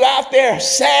 Leave you out there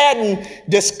sad and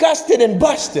disgusted and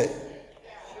busted.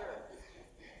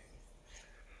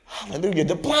 Hallelujah.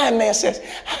 The blind man says,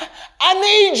 I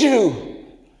need you.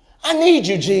 I need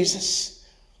you, Jesus.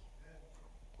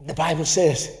 The Bible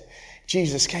says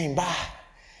Jesus came by,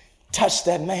 touched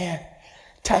that man.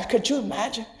 Could you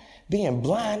imagine being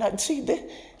blind? See,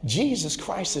 Jesus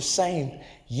Christ is saying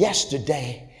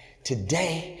yesterday,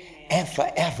 today, and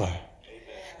forever.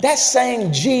 That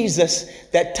same Jesus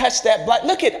that touched that blind,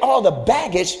 look at all the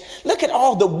baggage, look at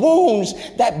all the wounds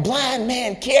that blind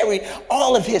man carried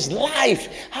all of his life.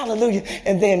 Hallelujah.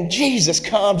 And then Jesus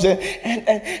comes and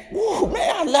woo,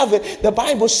 man, I love it. The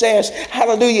Bible says,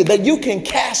 hallelujah, that you can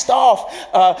cast off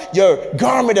your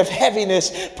garment of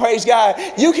heaviness. Praise God.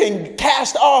 You can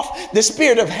cast off the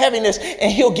spirit of heaviness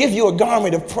and he'll give you a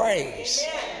garment of praise.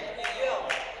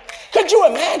 Could you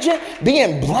imagine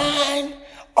being blind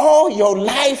all your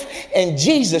life and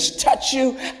Jesus touch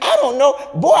you? I don't know.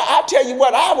 Boy, I tell you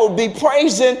what, I will be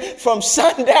praising from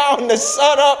sundown to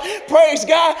sun up. Praise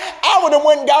God. I would have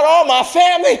went and got all my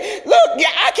family. Look,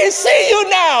 yeah, I can see you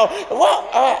now.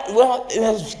 Well,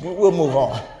 we'll move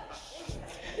on.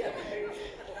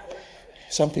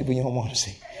 Some people you don't want to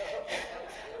see.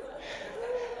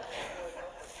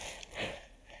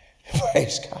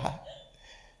 Praise God.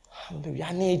 Hallelujah.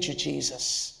 I need you,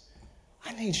 Jesus.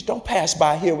 I need you. Don't pass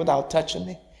by here without touching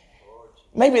me.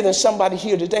 Maybe there's somebody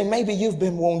here today. Maybe you've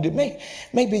been wounded.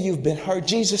 Maybe you've been hurt.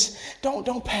 Jesus,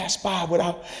 don't pass by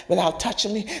without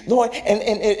touching me, Lord.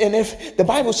 And if the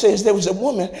Bible says there was a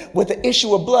woman with an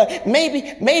issue of blood,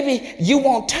 maybe you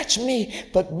won't touch me,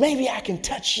 but maybe I can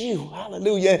touch you.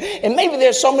 Hallelujah. And maybe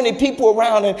there's so many people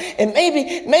around, and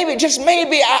maybe just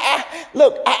maybe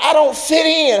I don't fit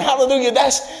in. Hallelujah.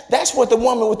 That's what the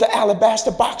woman with the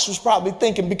alabaster box was probably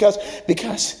thinking because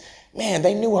man,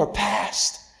 they knew her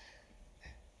past.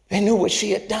 They knew what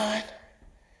she had done.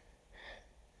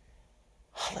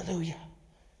 Hallelujah.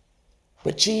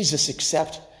 But Jesus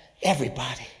accepts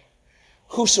everybody.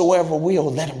 Whosoever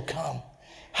will, let him come.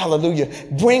 Hallelujah.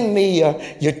 Bring me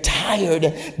you're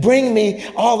tired. Bring me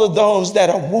all of those that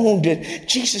are wounded.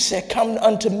 Jesus said, come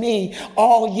unto me,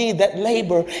 all ye that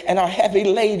labor and are heavy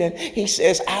laden. He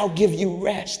says, I'll give you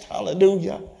rest.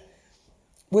 Hallelujah.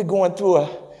 We're going through a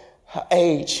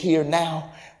age here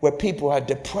now where people are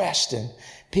depressed and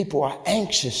people are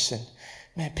anxious, and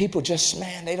man, people just,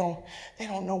 man, they don't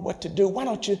know what to do. Why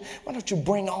don't you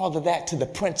bring all of that to the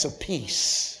Prince of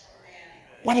Peace?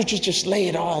 Why don't you just lay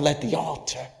it all at the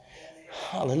altar?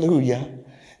 Hallelujah.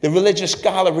 The religious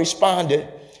scholar responded,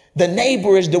 the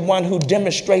neighbor is the one who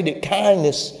demonstrated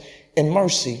kindness and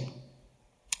mercy.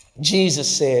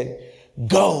 Jesus said,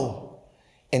 go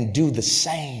and do the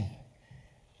same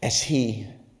as he.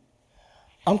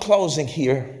 I'm closing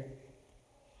here.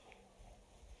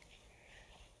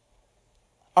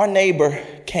 Our neighbor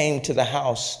came to the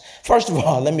house. First of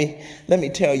all, let me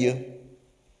tell you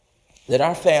that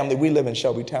our family, we live in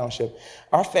Shelby Township.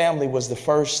 Our family was the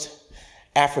first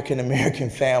African-American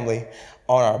family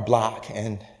on our block.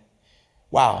 And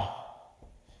wow,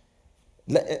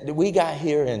 we got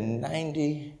here in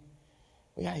 94.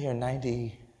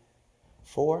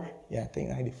 Yeah, I think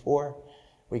 94.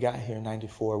 We got here in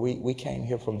 94. We came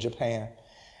here from Japan.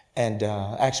 And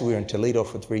actually we were in Toledo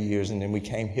for 3 years, and then we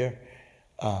came here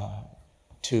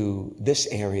to this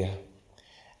area.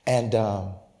 And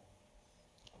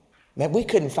man, we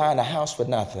couldn't find a house for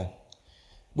nothing.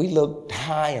 We looked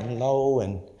high and low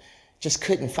and just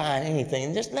couldn't find anything.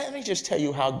 And let me tell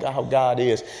you how God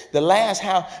is. The last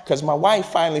house, because my wife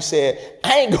finally said,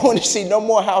 I ain't going to see no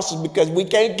more houses because we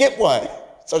can't get one.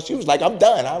 So she was like, I'm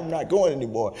done. I'm not going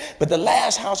anymore. But the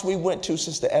last house we went to,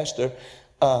 Sister Esther,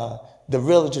 the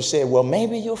realtor said, well,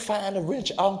 maybe you'll find a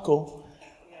rich uncle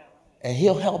and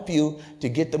he'll help you to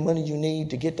get the money you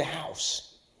need to get the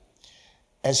house.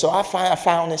 And so I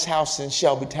found this house in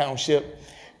Shelby Township.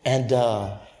 And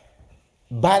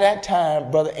by that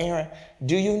time, Brother Aaron,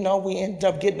 do you know we ended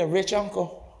up getting a rich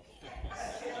uncle?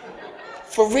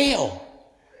 For real.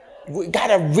 We got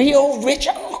a real rich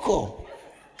uncle.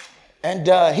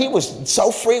 And he was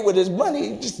so free with his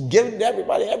money, just giving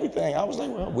everybody everything. I was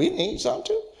like, well, we need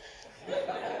something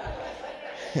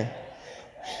too.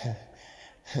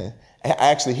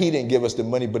 Actually, he didn't give us the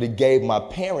money, but he gave my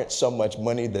parents so much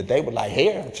money that they were like,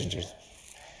 here,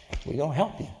 we're going to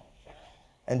help you.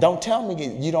 And don't tell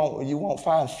me you won't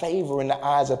find favor in the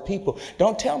eyes of people.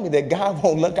 Don't tell me that God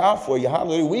won't look out for you.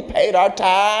 Hallelujah. We paid our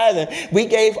tithe and we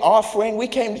gave offering. We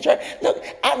came to church. Look,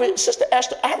 Sister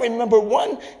Esther, I remember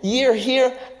one year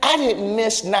here, I didn't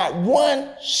miss not one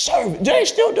service. Do they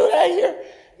still do that here?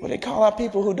 Well, they call out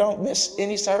people who don't miss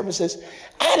any services.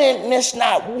 I didn't miss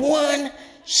not one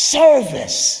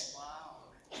service.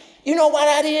 You know why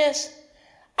that is?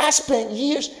 I spent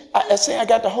years, I say I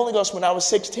got the Holy Ghost when I was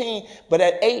 16, but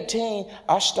at 18,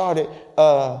 I started,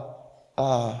 what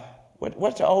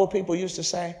the old people used to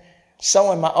say?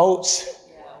 Sowing my oats.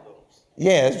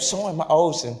 Yeah, sowing my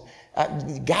oats. And I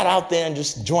got out there and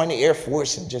just joined the Air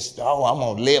Force and just, I'm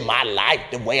going to live my life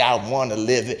the way I want to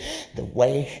live it.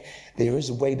 There is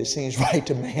a way that seems right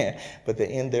to man, but the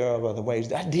end thereof are the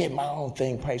ways. I did my own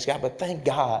thing, praise God, but thank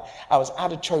God I was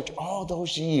out of church all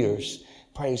those years.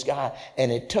 Praise God. And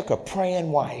it took a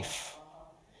praying wife.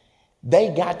 They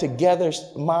got together,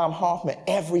 Mom Hoffman,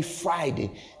 every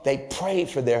Friday. They prayed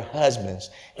for their husbands.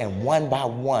 And one by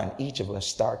one, each of us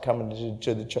started coming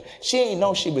to the church. She didn't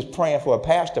know she was praying for a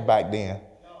pastor back then.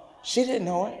 She didn't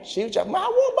know it. She was just, I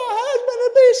want my husband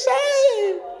to be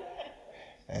saved.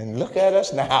 And look at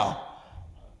us now.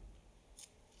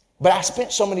 But I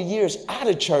spent so many years out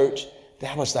of church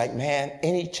that I was like, man,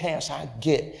 any chance I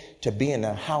get to be in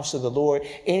the house of the Lord,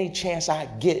 any chance I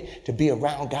get to be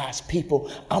around God's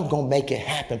people, I'm going to make it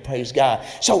happen, praise God.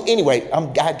 So anyway,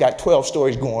 I got 12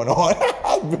 stories going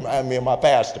on. Remind me of my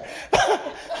pastor.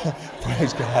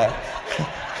 Praise God.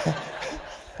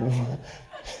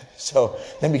 So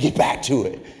let me get back to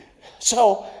it.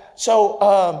 So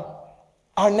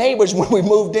our neighbors, when we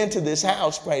moved into this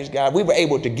house, praise God, we were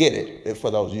able to get it.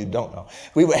 For those of you who don't know,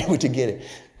 we were able to get it.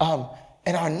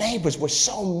 And our neighbors were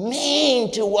so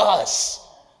mean to us.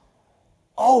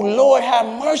 Oh, Lord, have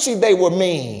mercy, they were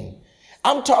mean.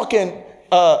 I'm talking,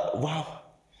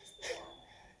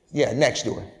 next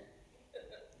door.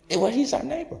 Well, he's our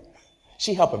neighbor.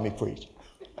 She helping me preach.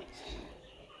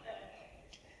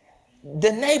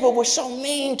 The neighbor was so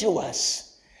mean to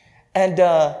us. And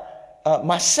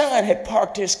my son had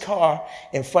parked his car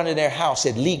in front of their house.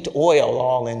 It leaked oil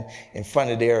all in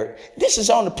front of their, this is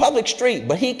on the public street,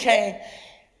 but he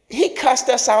cussed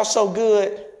us out so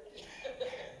good.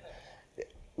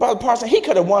 Brother Parson, he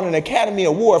could have won an Academy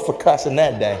Award for cussing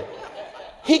that day.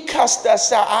 He cussed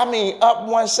us out. I mean, up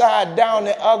one side, down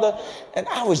the other. And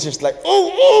I was just like,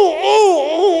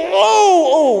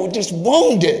 just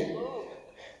wounded.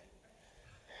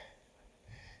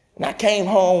 And I came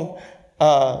home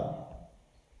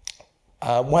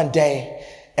one day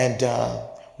and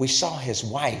we saw his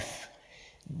wife.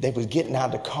 They was getting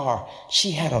out of the car.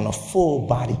 She had on a full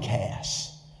body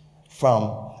cast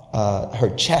from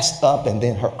her chest up and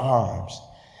then her arms.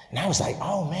 And I was like,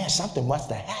 oh man, something must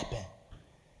have happened.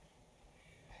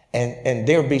 And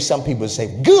there would be some people say,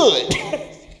 good,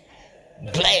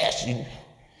 glad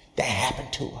that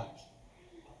happened to her.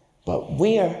 But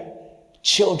we are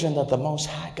children of the Most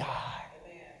High God.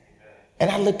 And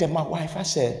I looked at my wife, I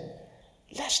said,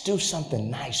 let's do something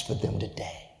nice for them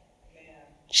today.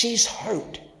 She's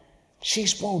hurt.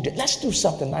 She's wounded. Let's do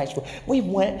something nice for her. We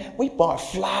went, we bought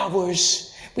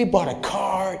flowers. We bought a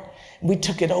card. We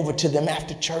took it over to them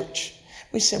after church.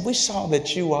 We said, we saw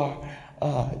that you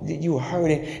were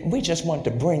hurting. And we just wanted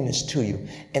to bring this to you.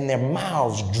 And their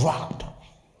mouths dropped.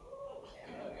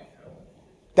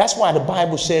 That's why the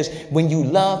Bible says when you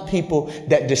love people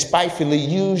that despitefully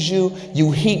use you,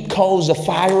 you heap coals of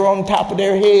fire on top of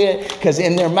their head, because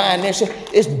in their mind,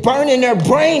 it's burning their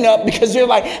brain up, because they're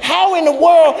like, how in the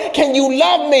world can you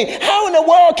love me? How in the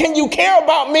world can you care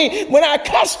about me when I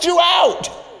cussed you out?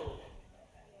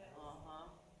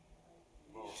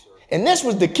 And this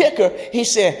was the kicker. He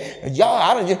said,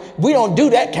 y'all, we don't do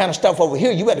that kind of stuff over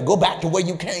here. You better go back to where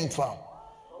you came from.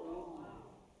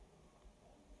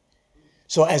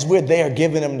 So as we're there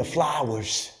giving them the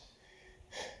flowers,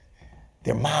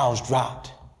 their mouths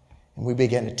dropped. And we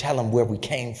began to tell them where we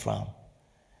came from.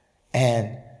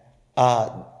 And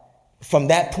from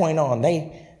that point on,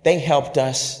 they helped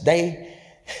us. They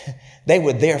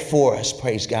were there for us,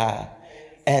 praise God.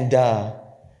 And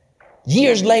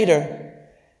years later,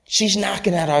 she's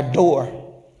knocking at our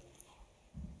door.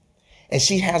 And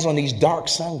she has on these dark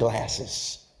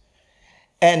sunglasses.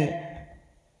 And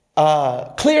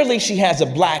clearly she has a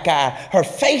black eye. Her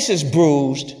face is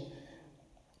bruised,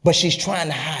 but she's trying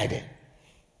to hide it.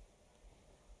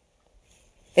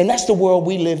 And that's the world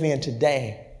we live in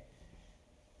today.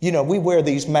 You know, we wear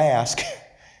these masks,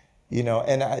 you know,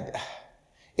 and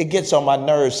it gets on my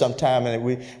nerves sometimes. And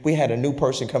we had a new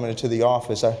person coming into the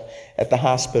office at the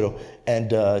hospital. And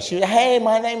she said, hey,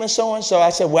 my name is so-and-so. I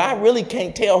said, well, I really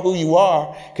can't tell who you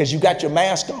are because you got your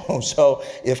mask on. So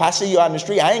if I see you out in the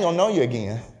street, I ain't going to know you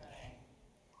again.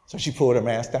 So she pulled her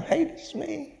mask down. Hey, this is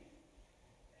me.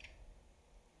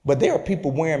 But there are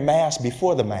people wearing masks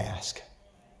before the mask.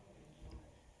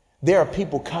 There are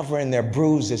people covering their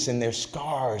bruises and their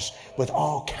scars with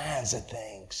all kinds of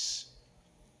things.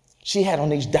 She had on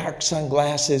these dark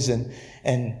sunglasses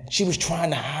and she was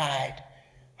trying to hide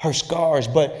her scars.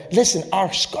 But listen,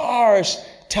 our scars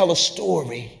tell a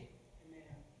story.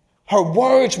 Her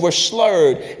words were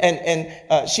slurred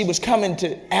and she was coming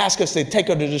to ask us to take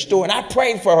her to the store. And I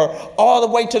prayed for her all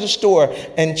the way to the store.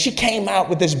 And she came out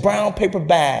with this brown paper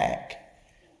bag.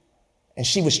 And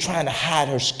she was trying to hide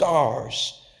her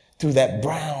scars through that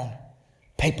brown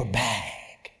paper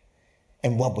bag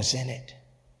and what was in it.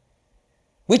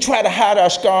 We try to hide our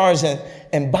scars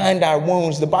and bind our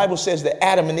wounds. The Bible says that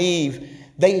Adam and Eve,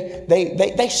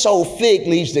 they sewed fig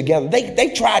leaves together.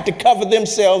 They tried to cover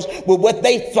themselves with what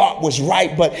they thought was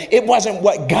right, but it wasn't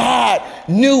what God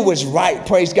knew was right.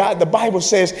 Praise God. The Bible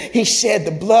says he shed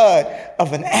the blood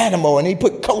of an animal and he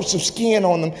put coats of skin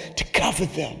on them to cover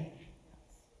them.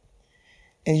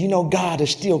 And you know, God is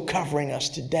still covering us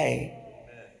today.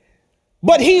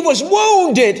 But he was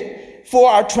wounded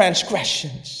for our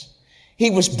transgressions.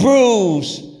 He was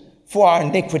bruised for our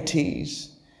iniquities.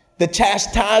 The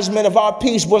chastisement of our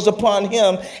peace was upon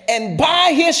him. And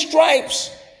by his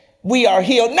stripes, we are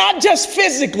healed. Not just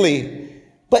physically,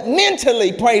 but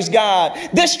mentally, praise God.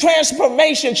 This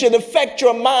transformation should affect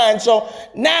your mind. So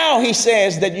now he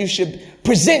says that you should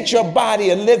present your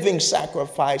body a living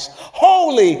sacrifice,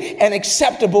 holy and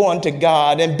acceptable unto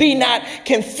God, and be not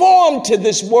conformed to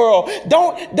this world.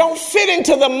 Don't fit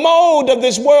into the mold of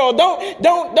this world.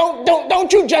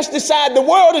 Don't you just decide the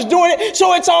world is doing it,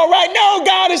 so it's all right. No,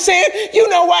 God is saying, you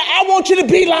know what? I want you to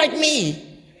be like me.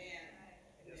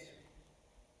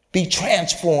 Be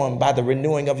transformed by the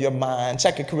renewing of your mind.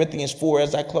 2 Corinthians 4,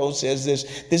 as I close, says this.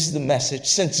 This is the message.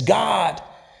 Since God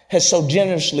has so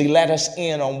generously let us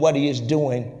in on what he is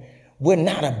doing, we're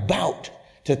not about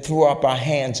to throw up our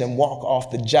hands and walk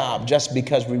off the job just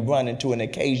because we run into an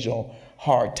occasional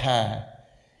hard time.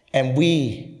 And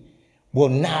we will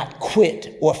not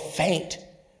quit or faint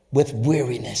with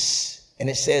weariness. And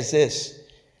it says this,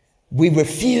 we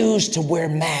refuse to wear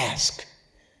masks.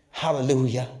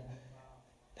 Hallelujah.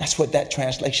 That's what that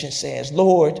translation says.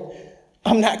 Lord,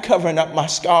 I'm not covering up my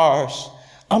scars.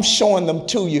 I'm showing them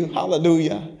to you.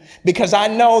 Hallelujah. Because I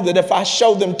know that if I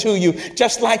show them to you,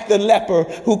 just like the leper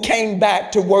who came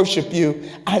back to worship you,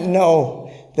 I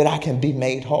know that I can be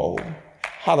made whole.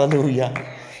 Hallelujah.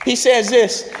 He says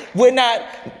this, we're not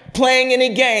playing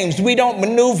any games. We don't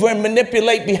maneuver and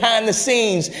manipulate behind the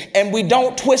scenes, and we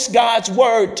don't twist God's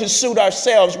word to suit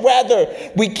ourselves. Rather,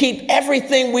 we keep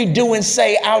everything we do and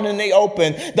say out in the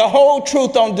open, the whole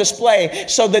truth on display,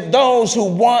 so that those who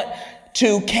want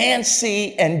to can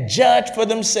see and judge for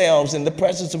themselves in the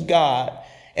presence of God.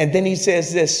 And then he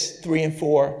says this, 3 and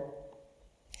 4.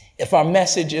 If our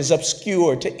message is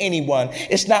obscure to anyone,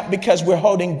 it's not because we're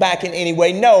holding back in any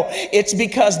way. No, it's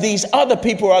because these other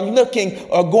people are looking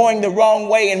or going the wrong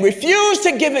way and refuse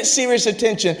to give it serious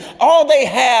attention. All they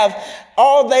have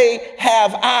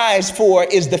eyes for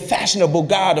is the fashionable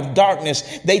God of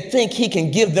darkness. They think he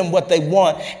can give them what they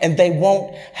want, and they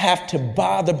won't have to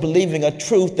bother believing a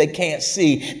truth they can't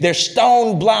see. They're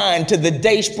stone blind to the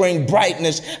dayspring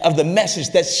brightness of the message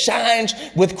that shines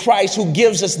with Christ, who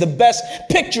gives us the best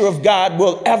picture of God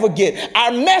we'll ever get.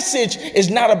 Our message is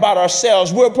not about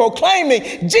ourselves. We're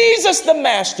proclaiming Jesus the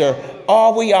Master.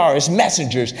 All we are is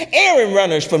messengers, errand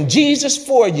runners from Jesus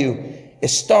for you. It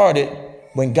started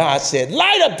when God said,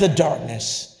 light up the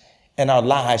darkness, and our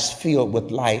lives filled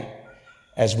with light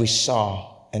as we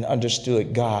saw and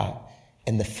understood God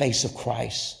in the face of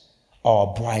Christ,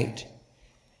 all bright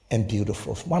and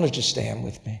beautiful. Why don't you stand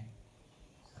with me?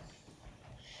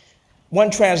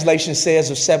 One translation says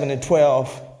of 7 and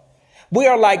 12, we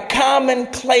are like common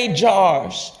clay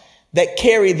jars that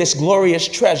carry this glorious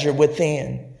treasure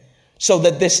within, so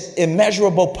that this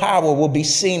immeasurable power will be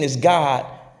seen as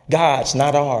God's,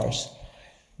 not ours.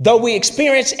 Though we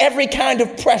experience every kind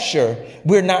of pressure,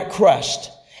 we're not crushed.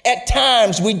 At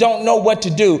times, we don't know what to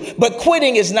do, but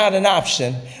quitting is not an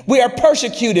option. We are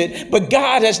persecuted, but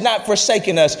God has not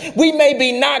forsaken us. We may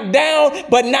be knocked down,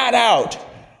 but not out.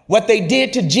 What they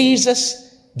did to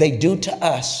Jesus, they do to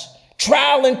us.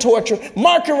 trial and torture,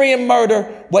 mockery and murder.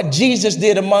 What Jesus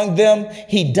did among them,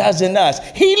 he does in us.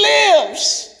 He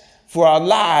lives, for our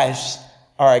lives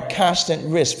are at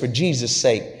constant risk for Jesus'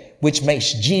 sake, which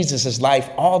makes Jesus' life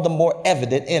all the more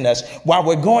evident in us. While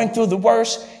we're going through the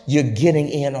worst, you're getting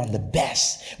in on the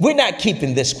best. We're not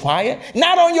keeping this quiet,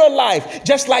 not on your life.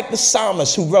 Just like the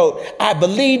psalmist who wrote, I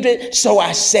believed it, so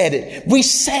I said it. We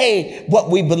say what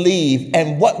we believe,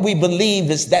 and what we believe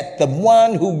is that the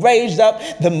one who raised up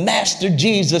the Master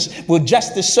Jesus will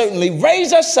just as certainly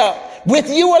raise us up with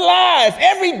you alive.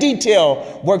 Every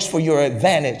detail works for your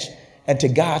advantage and to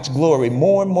God's glory.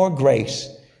 More and more grace,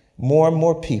 more and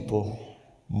more people,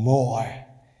 more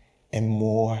and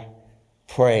more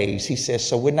praise. He says,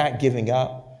 so we're not giving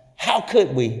up. How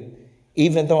could we?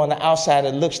 Even though on the outside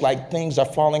it looks like things are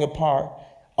falling apart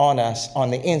on us,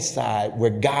 on the inside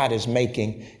where God is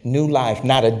making new life.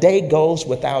 Not a day goes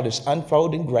without his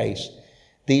unfolding grace.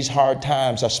 These hard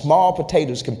times are small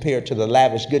potatoes compared to the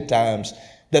lavish good times,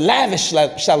 the lavish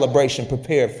celebration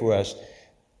prepared for us.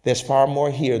 There's far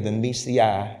more here than meets the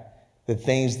eye. The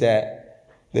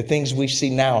things we see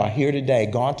now are here today,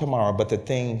 gone tomorrow, but the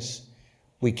things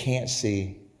we can't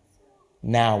see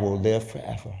now will live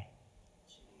forever.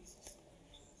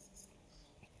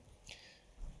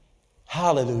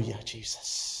 Hallelujah,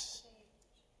 Jesus.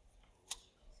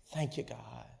 Thank you,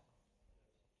 God.